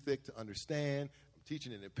are too thick to understand. I'm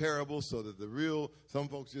teaching it in parables so that some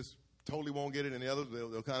folks just totally won't get it, and the others,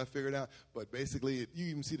 they'll kind of figure it out. But basically, you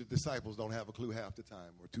even see the disciples don't have a clue half the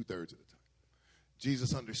time or 2/3 of the time.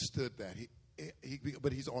 Jesus understood that.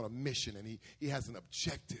 But he's on a mission, and he has an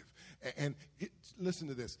objective. And listen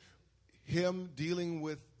to this. Him dealing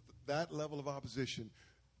with that level of opposition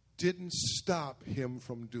didn't stop him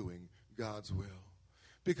from doing God's will.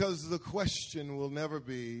 Because the question will never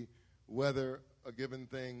be whether a given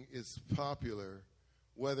thing is popular,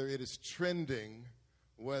 whether it is trending,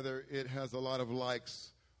 whether it has a lot of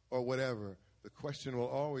likes or whatever. The question will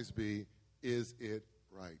always be, is it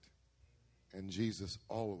right? And Jesus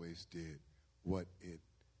always did what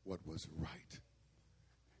was right.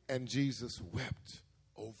 And Jesus wept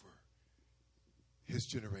over his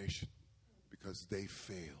generation because they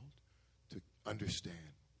failed to understand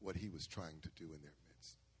what he was trying to do in their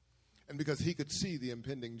midst. And because he could see the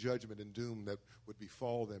impending judgment and doom that would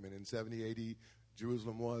befall them. And in 70 AD,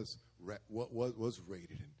 Jerusalem was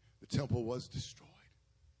raided and the temple was destroyed.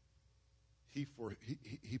 He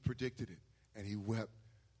predicted it, and he wept.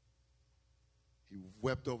 He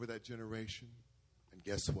wept over that generation. And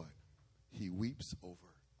guess what? He weeps over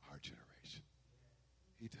our generation.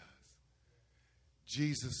 He does.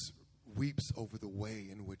 Jesus weeps over the way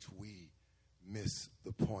in which we miss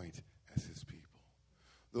the point as his people.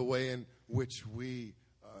 The way in which we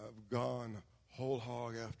have gone whole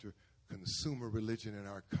hog after consumer religion in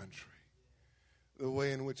our country. The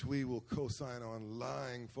way in which we will co-sign on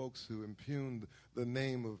lying folks who impugn the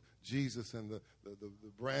name of Jesus and the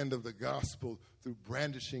brand of the gospel through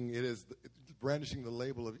brandishing it as brandishing the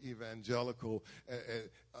label of evangelical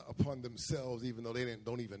upon themselves, even though they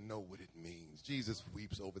don't even know what it means. Jesus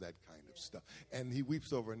weeps over that kind of stuff. And he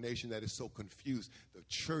weeps over a nation that is so confused. The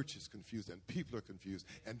church is confused and people are confused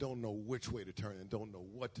and don't know which way to turn and don't know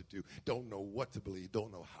what to do, don't know what to believe,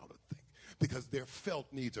 don't know how to think. Because their felt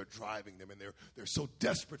needs are driving them, and they're so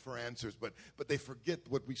desperate for answers, but they forget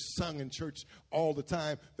what we sung in church all the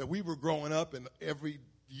time, that we were growing up and every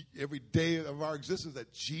day of our existence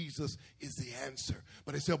that Jesus is the answer.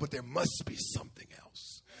 But they say, but there must be something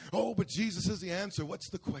else. Oh, but Jesus is the answer. What's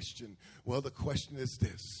the question? Well, the question is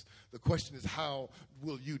this. The question is, how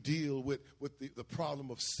will you deal with the problem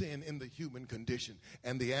of sin in the human condition?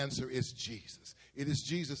 And the answer is Jesus. It is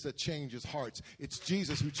Jesus that changes hearts. It's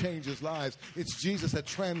Jesus who changes lives. It's Jesus that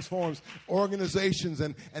transforms organizations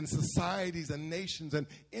and societies and nations and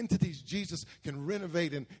entities. Jesus can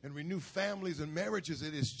renovate and renew families and marriages.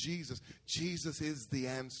 It is Jesus. Jesus is the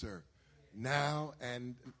answer now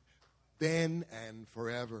and then and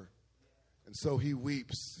forever. And so he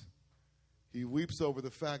weeps. He weeps over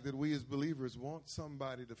the fact that we as believers want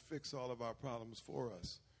somebody to fix all of our problems for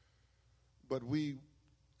us. But we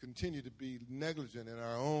continue to be negligent in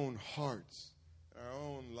our own hearts, in our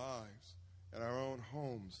own lives, in our own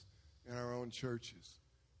homes, in our own churches.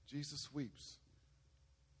 Jesus weeps.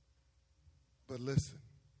 But listen,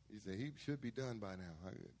 he said he should be done by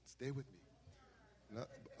now. Stay with me.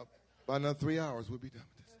 By another 3 hours, we'll be done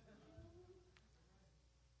with this.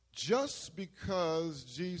 Just because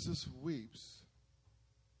Jesus weeps,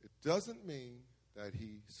 it doesn't mean that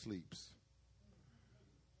he sleeps.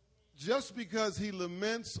 Just because he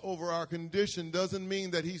laments over our condition doesn't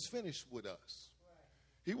mean that he's finished with us.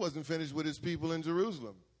 He wasn't finished with his people in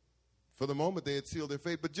Jerusalem. For the moment, they had sealed their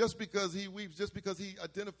fate. But just because he weeps, just because he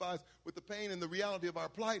identifies with the pain and the reality of our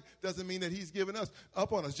plight, doesn't mean that he's given us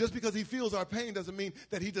up on us. Just because he feels our pain doesn't mean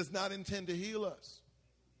that he does not intend to heal us.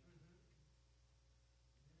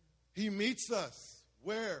 He meets us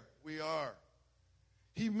where we are.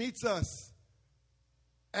 He meets us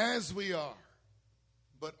as we are.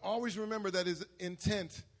 But always remember that his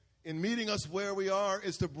intent in meeting us where we are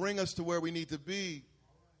is to bring us to where we need to be.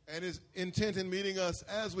 And his intent in meeting us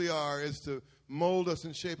as we are is to mold us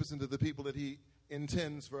and shape us into the people that he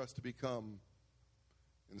intends for us to become.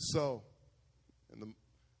 And so,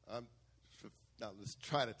 now let's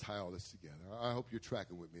try to tie all this together. I hope you're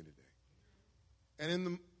tracking with me today.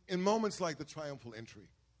 And in moments like the triumphal entry,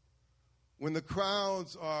 when the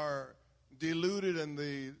crowds are deluded and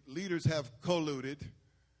the leaders have colluded,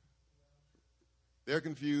 they're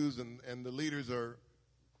confused and the leaders are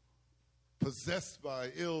possessed by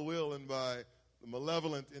ill will and by the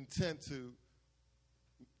malevolent intent to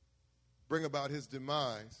bring about his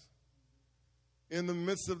demise. In the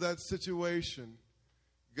midst of that situation,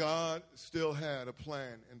 God still had a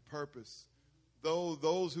plan and purpose. Though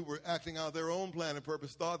those who were acting out their own plan and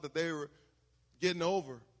purpose thought that they were getting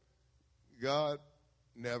over, God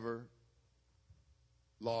never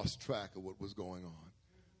lost track of what was going on.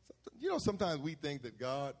 You know, sometimes we think that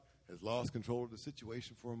God has lost control of the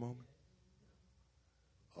situation for a moment.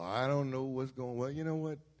 Oh, I don't know what's going on. Well, you know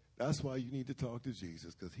what? That's why you need to talk to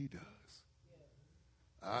Jesus, because he does.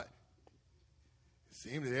 It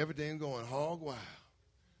seems that everything's going hog wild.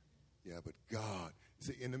 Yeah, but God,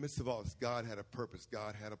 see, in the midst of all this, God had a purpose.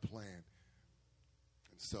 God had a plan.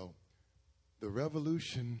 And so the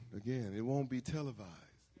revolution, again, it won't be televised.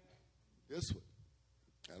 This one.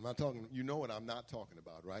 I'm not talking, you know what I'm not talking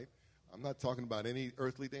about, right? I'm not talking about any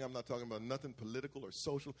earthly thing. I'm not talking about nothing political or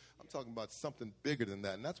social. I'm talking about something bigger than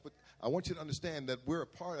that. And that's what I want you to understand, that we're a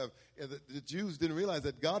part of. The Jews didn't realize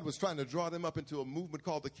that God was trying to draw them up into a movement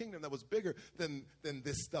called the kingdom that was bigger than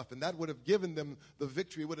this stuff. And that would have given them the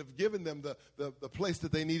victory, would have given them the place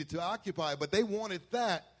that they needed to occupy. But they wanted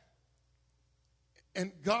that.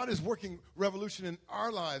 And God is working revolution in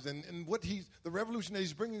our lives, and the revolution that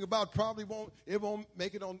He's bringing about probably won't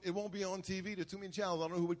be on TV. There's too many channels. I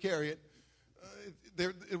don't know who would carry it.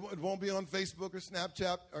 It won't be on Facebook or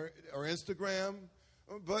Snapchat or Instagram.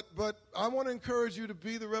 But I want to encourage you to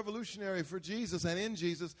be the revolutionary for Jesus and in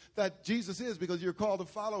Jesus that Jesus is, because you're called to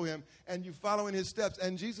follow Him and you follow in His steps.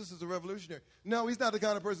 And Jesus is a revolutionary. No, He's not the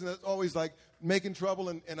kind of person that's always like making trouble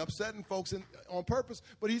and upsetting folks on purpose,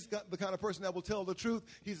 but He's got the kind of person that will tell the truth.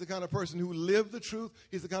 He's the kind of person who lived the truth.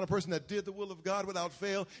 He's the kind of person that did the will of God without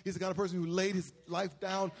fail. He's the kind of person who laid his life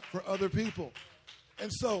down for other people.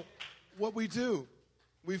 And so what we do,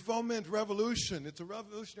 we foment revolution. It's a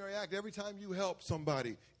revolutionary act every time you help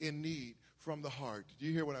somebody in need from the heart. Do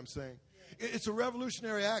you hear what I'm saying? Yeah. It's a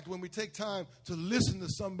revolutionary act when we take time to listen to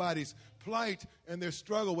somebody's plight and their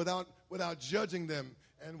struggle without judging them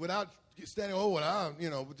and without standing,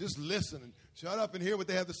 just listen and shut up and hear what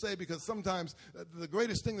they have to say, because sometimes the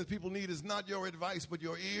greatest thing that people need is not your advice but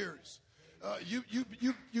your ears.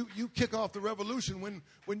 You kick off the revolution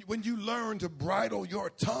when you learn to bridle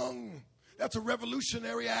your tongue. That's a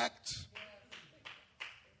revolutionary act.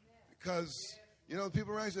 Because,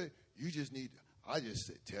 people around say, I just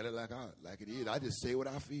say, tell it like it is. I just say what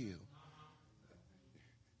I feel.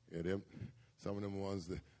 Yeah, some of them ones,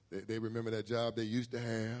 they remember that job they used to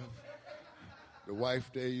have, the wife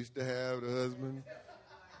they used to have, the husband.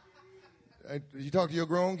 You talk to your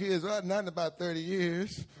grown kids, not in about 30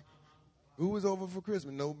 years. Who was over for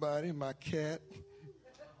Christmas? Nobody. My cat.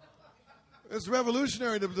 It's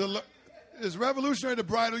revolutionary It's revolutionary to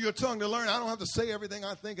bridle your tongue, to learn. I don't have to say everything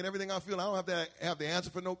I think and everything I feel. I don't have to have the answer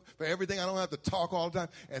for everything. I don't have to talk all the time.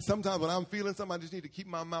 And sometimes when I'm feeling something, I just need to keep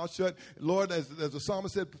my mouth shut. Lord, as the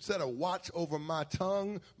psalmist said, set a watch over my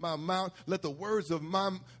tongue, my mouth. Let the words of my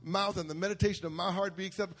mouth and the meditation of my heart be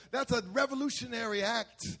acceptable. That's a revolutionary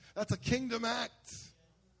act. That's a kingdom act.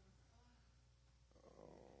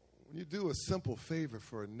 When you do a simple favor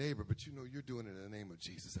for a neighbor, but you're doing it in the name of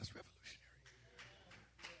Jesus, that's revolutionary.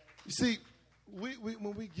 You see,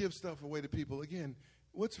 when we give stuff away to people, again,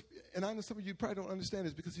 and I know some of you probably don't understand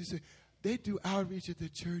this, because you say, they do outreach at the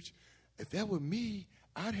church. If that were me,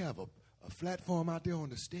 I'd have a platform out there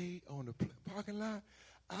on the stage, on the parking lot.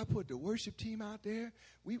 I put the worship team out there.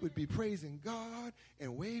 We would be praising God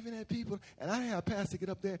and waving at people. And I'd have a pastor get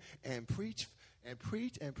up there and preach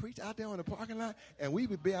out there on the parking lot. And we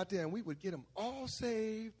would be out there and we would get them all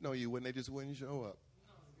saved. No, you wouldn't. They just wouldn't show up.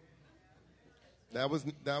 That was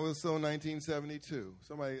so 1972.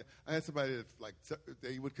 I had somebody that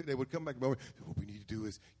they would come back. What we need to do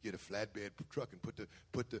is get a flatbed truck and put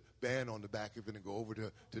the band on the back of it and go over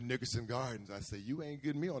to Nickerson Gardens. I say, you ain't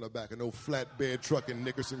getting me on the back of no flatbed truck in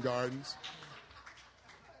Nickerson Gardens.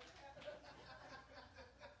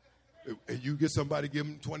 And you get somebody, give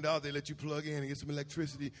them $20, they let you plug in and get some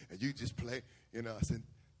electricity, and you just play. I said,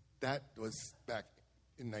 that was back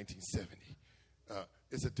in 1970.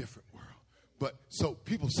 It's a different world. But so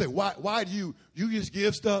people say, why do you just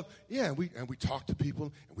give stuff? Yeah, and we talk to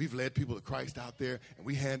people, and we've led people to Christ out there, and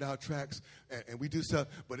we hand out tracts, and we do stuff.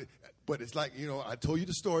 But it's like, I told you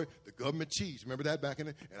the story, the government cheese. Remember that back in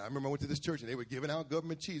the, and I remember I went to this church, and they were giving out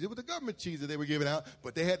government cheese. It was the government cheese that they were giving out,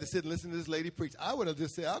 but they had to sit and listen to this lady preach. I would have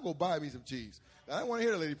just said, I'll go buy me some cheese. I don't want to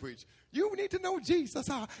hear the lady preach. You need to know Jesus,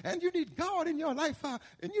 and you need God in your life,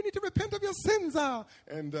 and you need to repent of your sins,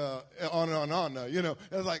 and on and on.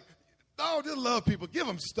 It's like, oh, just love people. Give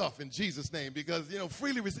them stuff in Jesus' name, because,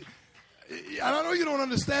 freely receive. I know you don't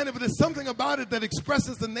understand it, but there's something about it that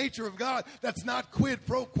expresses the nature of God that's not quid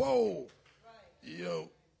pro quo. Right.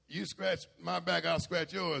 You scratch my back, I'll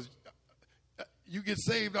scratch yours. You get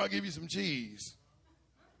saved, I'll give you some cheese.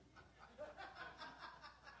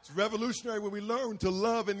 It's revolutionary when we learn to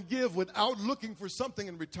love and give without looking for something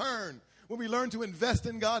in return. When we learn to invest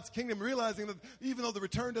in God's kingdom, realizing that even though the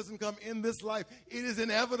return doesn't come in this life, it is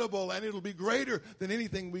inevitable and it'll be greater than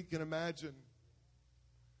anything we can imagine.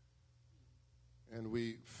 And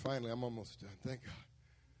I'm almost done. Thank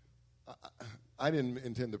God. I didn't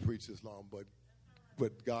intend to preach this long, but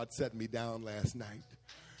God set me down last night,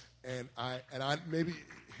 and I maybe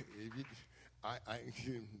I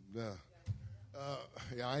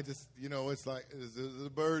just, it's like there's a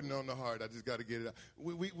burden on the heart. I just got to get it out.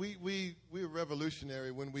 We're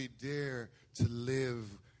revolutionary when we dare to live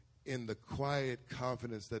in the quiet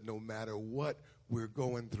confidence that no matter what we're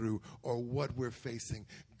going through or what we're facing,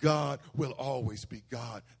 God will always be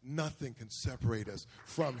God. Nothing can separate us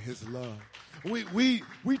from His love. We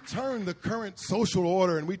turn the current social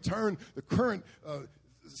order and we turn the current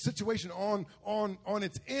situation on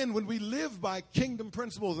its end when we live by kingdom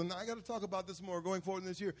principles. And I got to talk about this more going forward in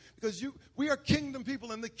this year, because we are kingdom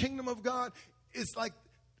people, and the kingdom of God it's like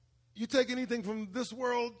you take anything from this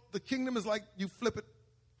world, the kingdom is like you flip it,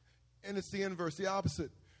 and it's the inverse, the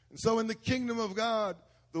opposite. And so in the kingdom of God,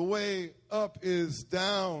 the way up is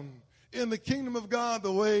down. In the kingdom of God,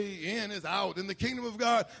 the way in is out. In the kingdom of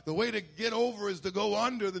God, the way to get over is to go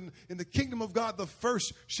under. In the kingdom of God, the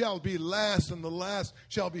first shall be last, and the last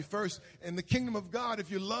shall be first. In the kingdom of God,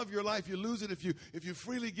 if you love your life, you lose it. If you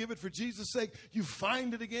freely give it for Jesus' sake, you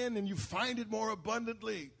find it again, and you find it more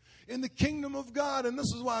abundantly. In the kingdom of God, and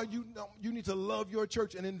this is why you need to love your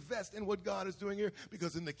church and invest in what God is doing here,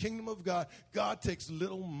 because in the kingdom of God, God takes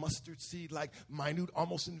little mustard seed, like minute,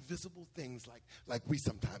 almost invisible things like we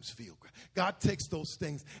sometimes feel. God takes those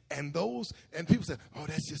things, and people say, oh,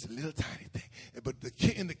 that's just a little tiny thing. But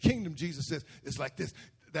in the kingdom, Jesus says, it's like this.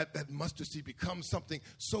 That mustard seed becomes something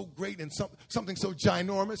so great and something so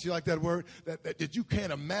ginormous, you like that word, that you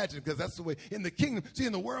can't imagine, because that's the way in the kingdom. See,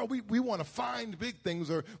 in the world, we want to find big things,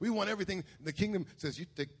 or we want everything. The kingdom says you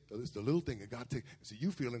take it's the little thing that God takes. So you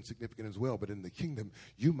feel insignificant as well, but in the kingdom,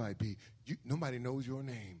 nobody knows your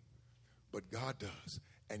name, but God does.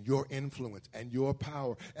 And your influence and your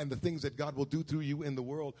power and the things that God will do through you in the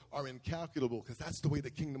world are incalculable, because that's the way the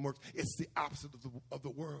kingdom works. It's the opposite of the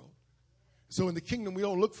world. So in the kingdom, we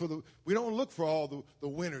don't look for all the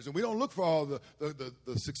winners, and we don't look for all the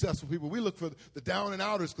successful people. We look for the down and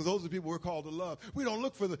outers, because those are the people we're called to love. We don't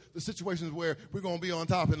look for the situations where we're going to be on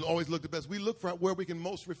top and always look the best. We look for where we can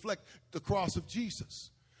most reflect the cross of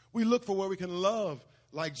Jesus. We look for where we can love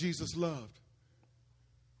like Jesus loved.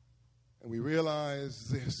 And we realize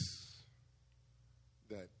this,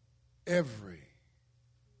 that every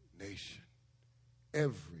nation,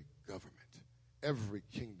 every government, every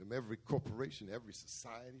kingdom, every corporation, every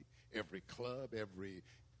society, every club, every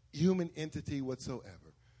human entity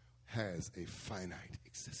whatsoever has a finite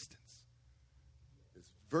existence.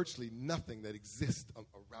 There's virtually nothing that exists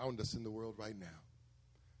around us in the world right now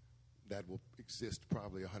that will exist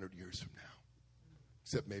probably 100 years from now,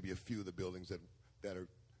 except maybe a few of the buildings that are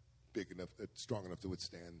big enough, strong enough to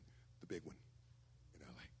withstand the big one in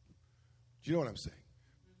L.A. Do you know what I'm saying?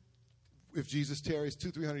 If Jesus tarries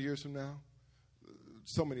 200-300 years from now,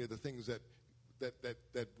 so many of the things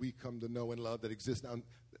that we come to know and love that exist now,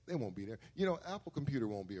 they won't be there. You know, Apple Computer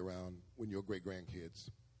won't be around when your great-grandkids.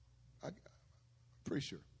 I'm pretty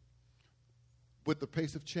sure. With the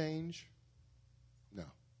pace of change, no.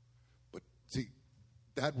 But see,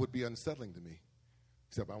 that would be unsettling to me,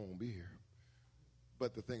 except I won't be here.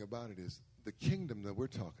 But the thing about it is, the kingdom that we're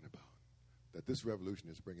talking about, that this revolution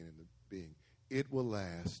is bringing into being, it will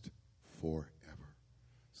last forever.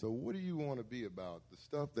 So what do you want to be about? The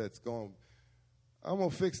stuff that's going, I'm going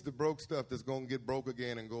to fix the broke stuff that's going to get broke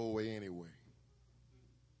again and go away anyway.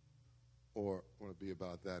 Or I want to be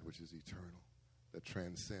about that which is eternal, that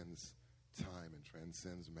transcends time and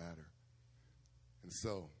transcends matter. And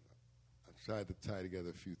so I've tried to tie together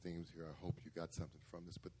a few themes here. I hope you got something from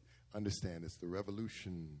this. But understand, it's the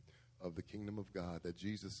revolution of the kingdom of God that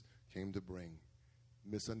Jesus came to bring,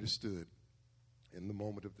 misunderstood. In the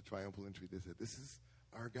moment of the triumphal entry, they said, this is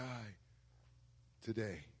our guy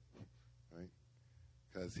today, right?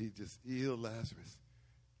 Because he just healed Lazarus.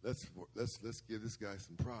 Let's give this guy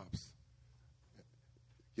some props.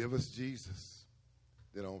 Give us Jesus.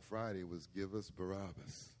 Then on Friday was give us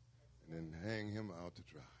Barabbas, and then hang him out to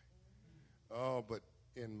dry. Oh, but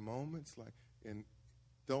in moments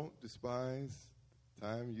don't despise the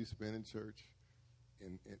time you spend in church,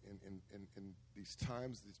 in these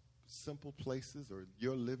times, these simple places, or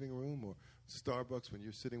your living room, or Starbucks when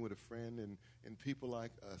you're sitting with a friend, and people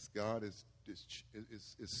like us. God is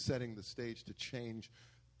setting the stage to change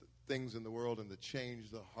things in the world and to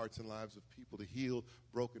change the hearts and lives of people, to heal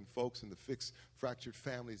broken folks and to fix fractured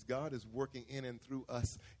families. God is working in and through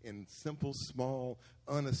us in simple, small,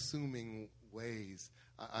 unassuming ways.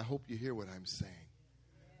 I hope you hear what I'm saying.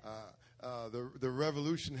 The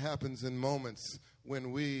revolution happens in moments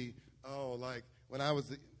when like when I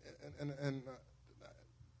was,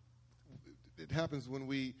 it happens when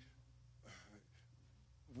we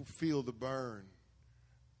feel the burn,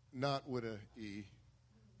 not with a E,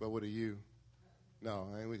 but with a U. No,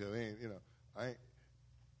 I ain't.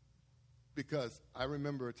 Because I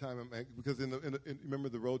remember a time, because remember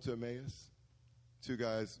the road to Emmaus? Two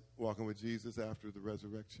guys walking with Jesus after the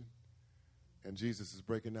resurrection. And Jesus is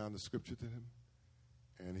breaking down the scripture to them.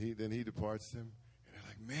 And then he departs them. And they're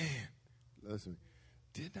like, man, listen,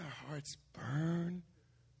 didn't our hearts burn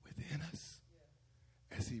within us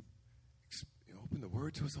as he opened the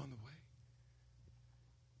word to us on the way?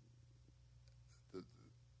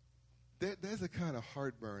 There's a kind of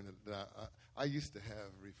heartburn that I used to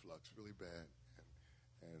have reflux really bad,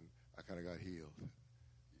 and I kind of got healed.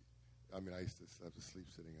 I used to have to sleep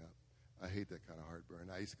sitting up. I hate that kind of heartburn.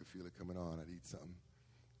 I used to feel it coming on. I'd eat something,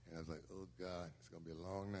 and I was like, oh, God, it's going to be a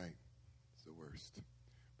long night. It's the worst.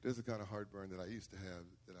 But there's the kind of heartburn that I used to have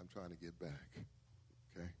that I'm trying to get back,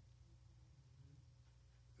 okay?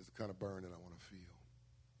 There's the kind of burn that I want to feel.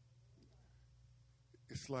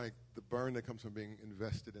 It's like the burn that comes from being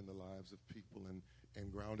invested in the lives of people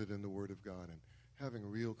and grounded in the Word of God and having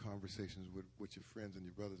real conversations with your friends and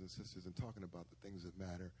your brothers and sisters and talking about the things that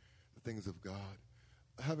matter, the things of God.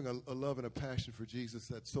 Having a love and a passion for Jesus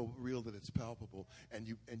that's so real that it's palpable, and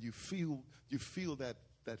you feel that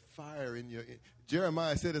fire in your.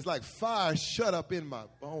 Jeremiah said it's like fire shut up in my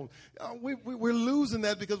bones. We're losing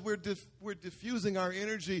that because we're diffusing our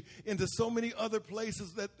energy into so many other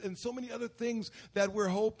places and so many other things that we're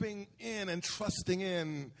hoping in and trusting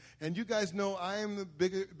in. And you guys know I am the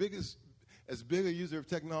biggest. As big a user of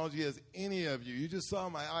technology as any of you. You just saw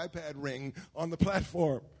my iPad ring on the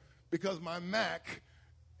platform because my Mac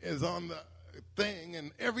is on the thing,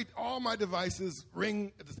 and all my devices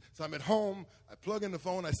ring. So I'm at home, I plug in the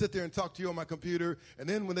phone, I sit there and talk to you on my computer, and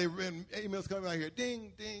then when emails come, I hear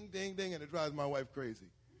ding, ding, ding, ding, and it drives my wife crazy.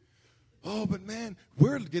 Oh, but man,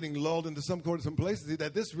 we're getting lulled into some places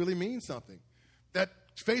that this really means something. That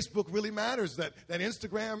Facebook really matters. That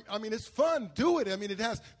Instagram, it's fun. Do it. It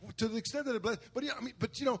has to the extent that it blesses. But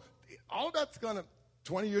all that's gonna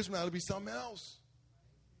 20 years from now it'll be something else.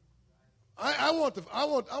 I want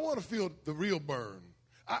to feel the real burn.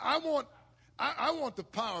 I want the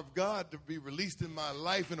power of God to be released in my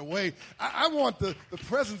life in a way. I want the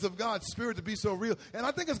presence of God's Spirit to be so real. And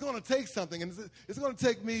I think it's going to take something. And it's going to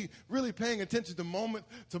take me really paying attention to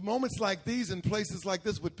moments like these and places like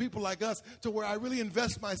this with people like us to where I really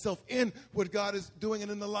invest myself in what God is doing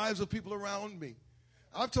and in the lives of people around me.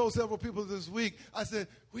 I've told several people this week, I said,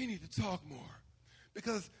 we need to talk more.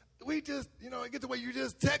 Because we just, it gets the way you're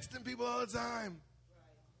just texting people all the time.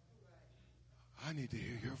 I need to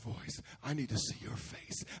hear your voice. I need to see your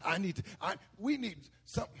face. We need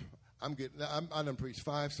something. I done preached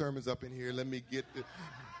 5 sermons up in here. Let me get the.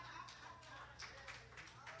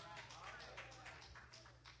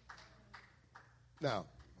 Now,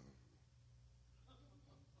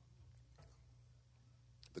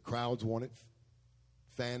 the crowds want it.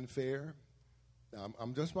 Fanfare. Now,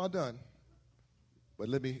 I'm just about done. But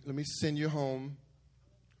let me send you home,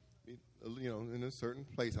 in a certain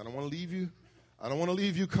place. I don't want to leave you. I don't want to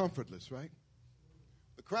leave you comfortless, right?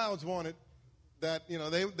 The crowds wanted that,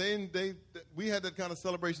 we had that kind of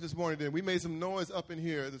celebration this morning. Then we made some noise up in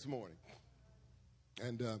here this morning,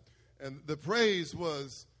 and the praise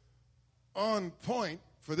was on point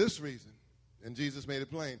for this reason. And Jesus made it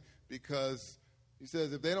plain because he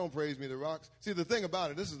says, if they don't praise me, the rocks. See, the thing about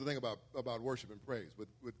it, this is the thing about worship and praise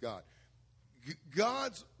with God.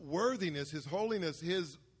 God's worthiness, His holiness,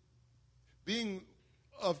 His being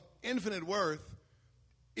of infinite worth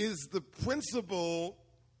is the principle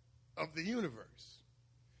of the universe.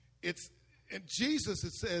 It's in Jesus,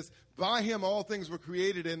 it says, by Him all things were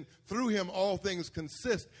created, and through Him all things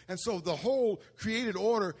consist. And so the whole created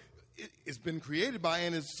order has been created by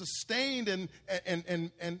and is sustained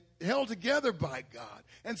and held together by God.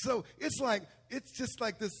 And so it's just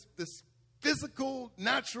like this physical,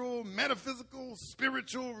 natural, metaphysical,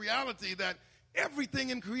 spiritual reality that everything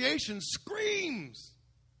in creation screams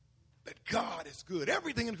that God is good.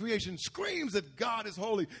 Everything in creation screams that God is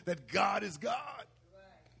holy, that God is God.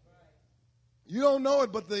 You don't know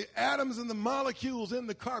it, but the atoms and the molecules in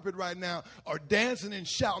the carpet right now are dancing and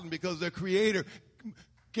shouting because their Creator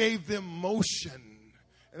gave them motion.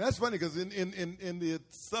 And that's funny because in the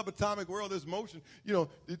subatomic world, there's motion.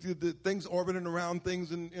 The things orbiting around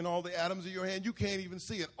things in all the atoms of your hand, you can't even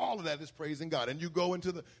see it. All of that is praising God. And you go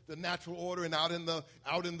into the natural order, and out in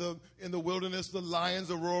the wilderness, the lions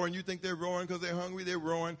are roaring. You think they're roaring because they're hungry. They're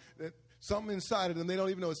roaring. Something inside of them, they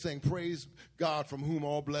don't even know it's saying, praise God from whom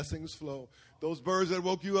all blessings flow. Those birds that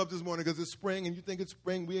woke you up this morning because it's spring and you think it's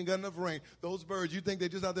spring, we ain't got enough rain. Those birds, you think they're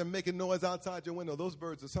just out there making noise outside your window. Those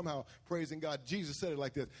birds are somehow praising God. Jesus said it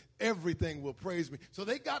like this, everything will praise me. So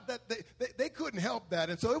they got that, they couldn't help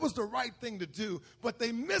that. And so it was the right thing to do, but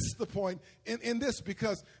they missed the point in this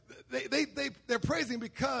because they're praising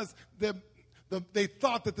because they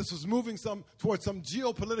thought that this was moving towards some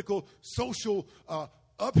geopolitical, social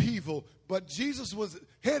upheaval, but Jesus was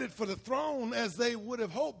headed for the throne as they would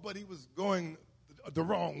have hoped, but he was going the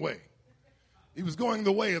wrong way. He was going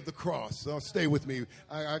the way of the cross. So stay with me.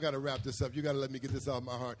 I got to wrap this up. You got to let me get this out of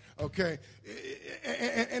my heart, okay?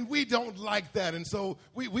 And we don't like that, and so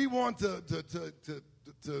we want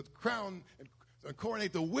to crown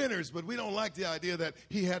coronate the winners, but we don't like the idea that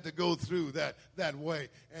he had to go through that way.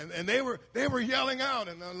 And they were yelling out,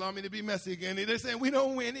 and allow me to be messy again. They're saying, we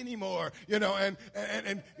don't win anymore,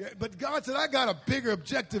 but God said, I got a bigger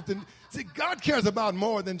objective than, see, God cares about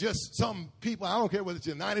more than just some people. I don't care whether it's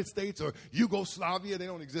the United States or Yugoslavia. They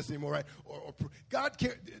don't exist anymore, right? Or God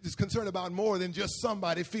is concerned about more than just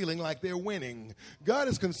somebody feeling like they're winning. God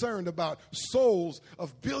is concerned about souls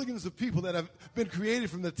of billions of people that have been created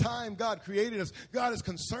from the time God created us. God is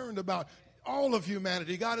concerned about all of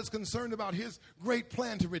humanity. God is concerned about his great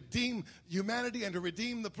plan to redeem humanity and to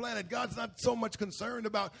redeem the planet. God's not so much concerned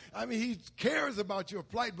about, he cares about your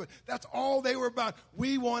plight, but that's all they were about.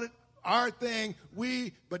 We wanted our thing,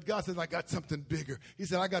 but God says, I got something bigger. He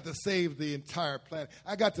said, I got to save the entire planet.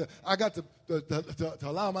 I got to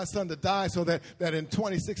allow my son to die so that in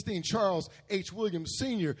 2016, Charles H. Williams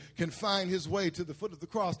Sr. can find his way to the foot of the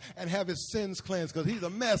cross and have his sins cleansed, because he's a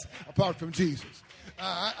mess apart from Jesus.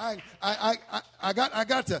 I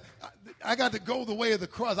got to go the way of the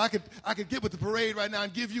cross. I could get with the parade right now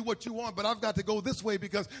and give you what you want, but I've got to go this way,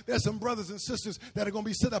 because there's some brothers and sisters that are going to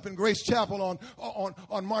be set up in Grace Chapel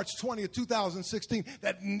on March 20th, 2016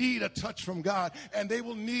 that need a touch from God, and they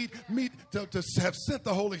will need me to have sent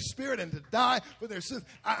the Holy Spirit and to die for their sins.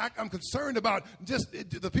 I'm concerned about just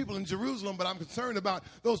the people in Jerusalem, but I'm concerned about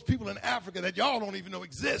those people in Africa that y'all don't even know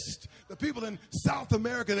exist, the people in South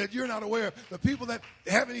America that you're not aware of, the people that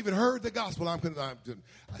haven't even heard the gospel. I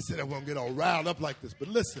said I won't get all riled up like this, but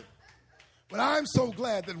listen. But I'm so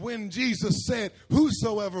glad that when Jesus said,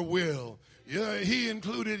 whosoever will, he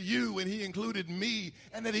included you and he included me,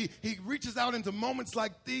 and that he reaches out into moments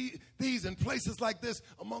like these and places like this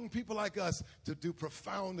among people like us to do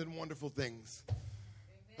profound and wonderful things.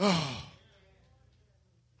 Oh.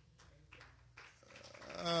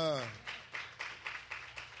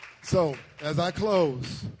 So as I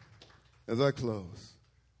close,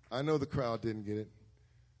 I know the crowd didn't get it.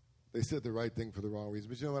 They said the right thing for the wrong reason.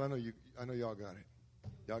 But you know what? I know y'all got it.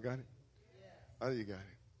 Y'all got it? I know you got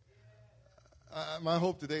it. My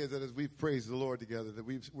hope today is that as we've praised the Lord together, that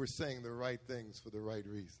we're saying the right things for the right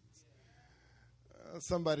reasons.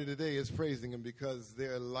 Somebody today is praising him because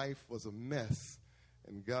their life was a mess,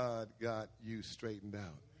 and God got you straightened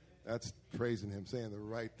out. That's praising him, saying the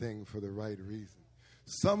right thing for the right reason.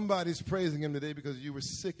 Somebody's praising him today because you were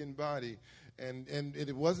sick in body, and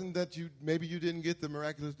it wasn't that maybe you didn't get the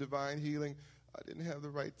miraculous divine healing. I didn't have the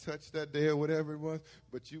right touch that day or whatever it was,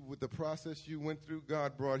 but with the process you went through,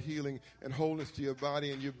 God brought healing and wholeness to your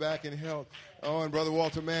body, and you're back in health. Oh, and Brother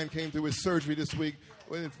Walter Mann came through his surgery this week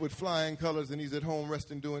with flying colors, and he's at home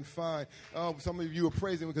resting, doing fine. Some of you are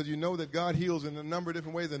praising because you know that God heals in a number of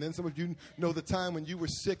different ways, and then some of you know the time when you were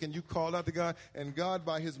sick and you called out to God, and God,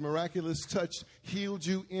 by his miraculous touch, healed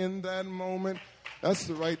you in that moment. That's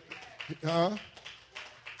the right,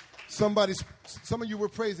 Some of you were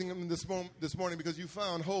praising him this morning because you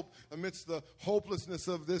found hope amidst the hopelessness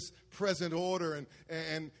of this present order,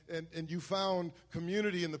 and you found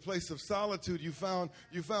community in the place of solitude. You found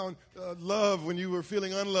love when you were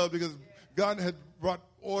feeling unloved, because God had brought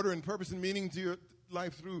order and purpose and meaning to your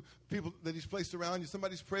life through people that he's placed around you.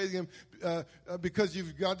 Somebody's praising him because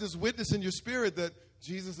you've got this witness in your spirit that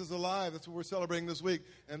Jesus is alive. That's what we're celebrating this week,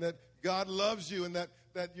 and that God loves you, and that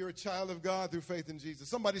you're a child of God through faith in Jesus.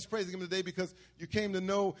 Somebody's praising him today because you came to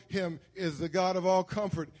know him as the God of all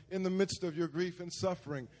comfort in the midst of your grief and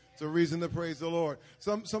suffering. It's a reason to praise the Lord.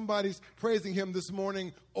 Somebody's praising him this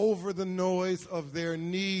morning over the noise of their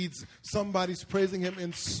needs. Somebody's praising him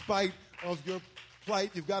in spite of your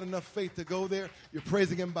plight. You've got enough faith to go there. You're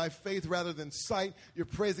praising him by faith rather than sight. You're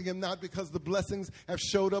praising him not because the blessings have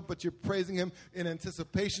showed up, but you're praising him in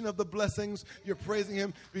anticipation of the blessings. You're praising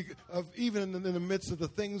him even in the midst of the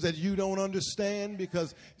things that you don't understand,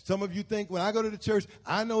 because some of you think, when I go to the church,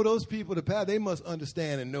 I know those people, they must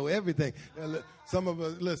understand and know everything. Some of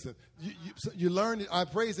us, listen, you learn. I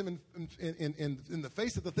praise him in the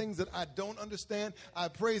face of the things that I don't understand. I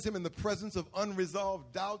praise him in the presence of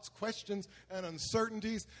unresolved doubts, questions, and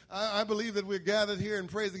uncertainties. I believe that we're gathered here and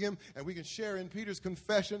praising him, and we can share in Peter's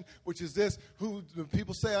confession, which is this: who the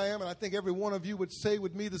people say I am. And I think every one of you would say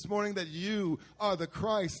with me this morning that you are the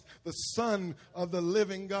Christ, the Son of the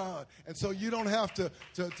living God. And so you don't have to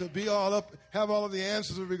be all up, have all of the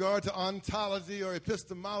answers with regard to ontology or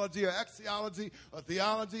epistemology or axiology or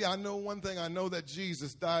theology. I know one thing. I know that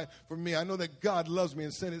Jesus died for me. I know that God loves me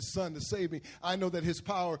and sent his son to save me. I know that his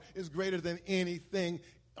power is greater than anything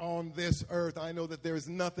on this earth. I know that there is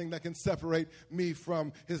nothing that can separate me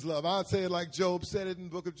from his love. I'd say it like Job said it in the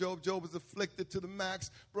book of Job. Job was afflicted to the max,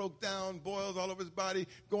 broke down, boils all over his body,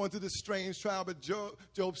 going through this strange trial. But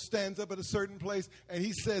Job stands up at a certain place and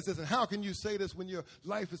he says this, and how can you say this when your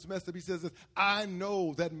life is messed up? He says this, I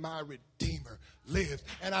know that my Redeemer lives,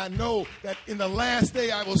 and I know that in the last day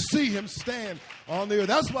I will see him stand on the earth.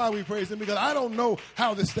 That's why we praise him, because I don't know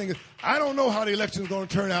how this thing is. I don't know how the election is going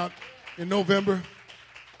to turn out in November.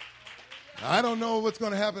 I don't know what's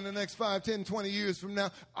going to happen in the next 5, 10, 20 years from now.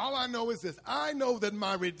 All I know is this. I know that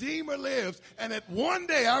my Redeemer lives, and that one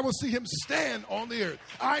day I will see him stand on the earth.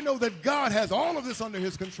 I know that God has all of this under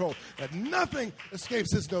his control, that nothing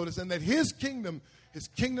escapes his notice, and that his kingdom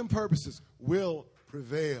purposes will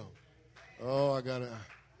prevail. Oh, and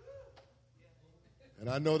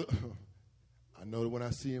I know that when I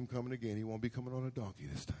see him coming again, he won't be coming on a donkey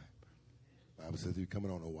this time. The Bible says he's coming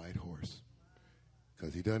on a white horse,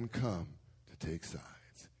 because he doesn't come to take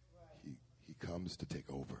sides. He comes to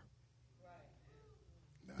take over.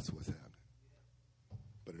 And that's what's happening.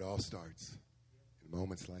 But it all starts in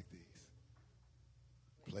moments like these,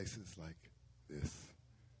 places like this,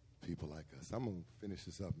 people like us. I'm going to finish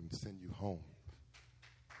this up and send you home.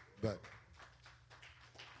 But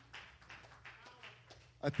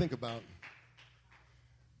I think about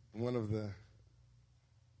one of this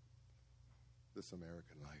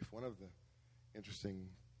American life, one of the interesting,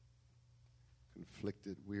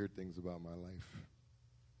 conflicted, weird things about my life.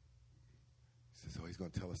 He says, oh, he's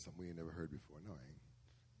going to tell us something we ain't never heard before. No,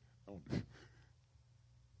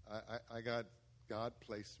 I ain't. God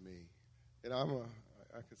placed me, and I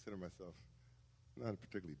consider myself not a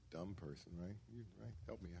particularly dumb person, right? Right?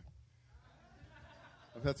 Help me out.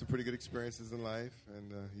 I've had some pretty good experiences in life,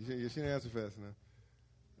 and you shouldn't answer fast enough.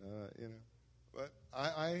 But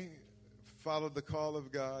I followed the call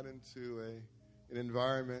of God into an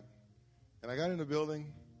environment, and I got in a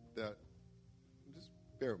building that, just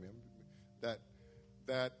bear with me, that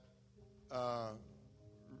I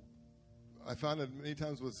found that many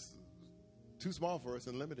times was too small for us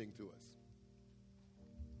and limiting to us.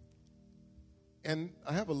 And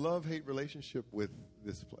I have a love-hate relationship with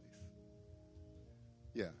this place.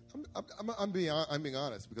 Yeah, I'm being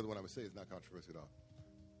honest, because what I'm going to say is not controversial at all.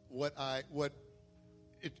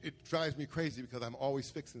 It drives me crazy because I'm always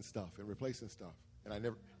fixing stuff and replacing stuff, and I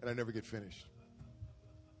never get finished.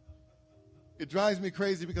 It drives me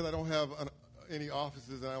crazy because I don't have any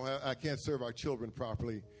offices, and I can't serve our children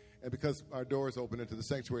properly, and because our doors open into the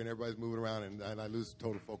sanctuary and everybody's moving around, and I lose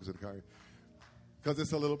total focus of the car. Because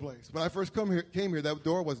it's a little place. When I first came here, that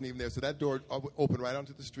door wasn't even there, so that door opened right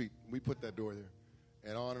onto the street. We put that door there,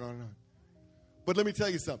 and on and on and on. But let me tell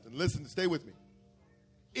you something. Listen, stay with me.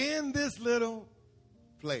 In this little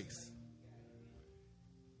place,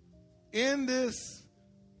 in this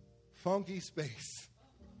funky space,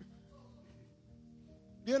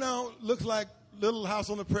 looks like Little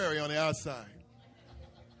House on the Prairie on the outside.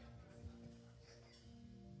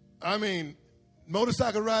 I mean,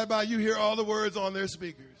 motorcycle ride by, you hear all the words on their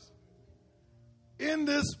speakers. In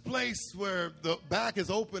this place where the back is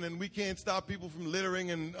open and we can't stop people from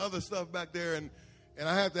littering and other stuff back there, and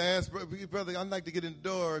I have to ask, brother, I'd like to get in the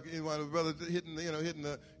door. My brother hitting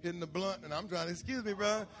the blunt, and I'm trying to, excuse me,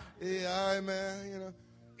 brother. Yeah, all right, man.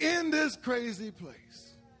 In this crazy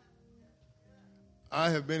place, I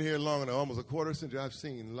have been here long enough, almost a quarter century. I've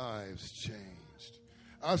seen lives changed.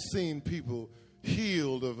 I've seen people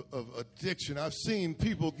healed of addiction. I've seen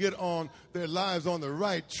people get on their lives on the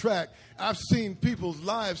right track. I've seen people's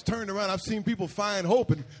lives turned around. I've seen people find hope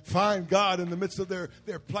and find God in the midst of their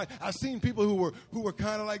plight. I've seen people who were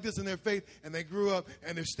kind of like this in their faith, and they grew up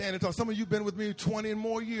and they're standing tall. Some of you have been with me 20 and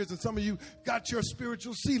more years, and some of you got your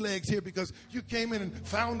spiritual sea legs here because you came in and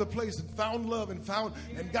found a place and found love and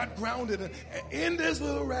got grounded in this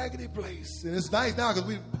little raggedy place. And it's nice now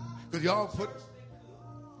because y'all put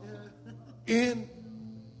in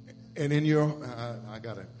and in your, I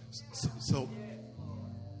got it. So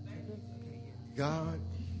God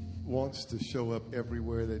wants to show up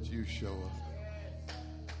everywhere that you show up.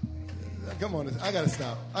 Come on, I got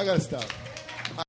to stop.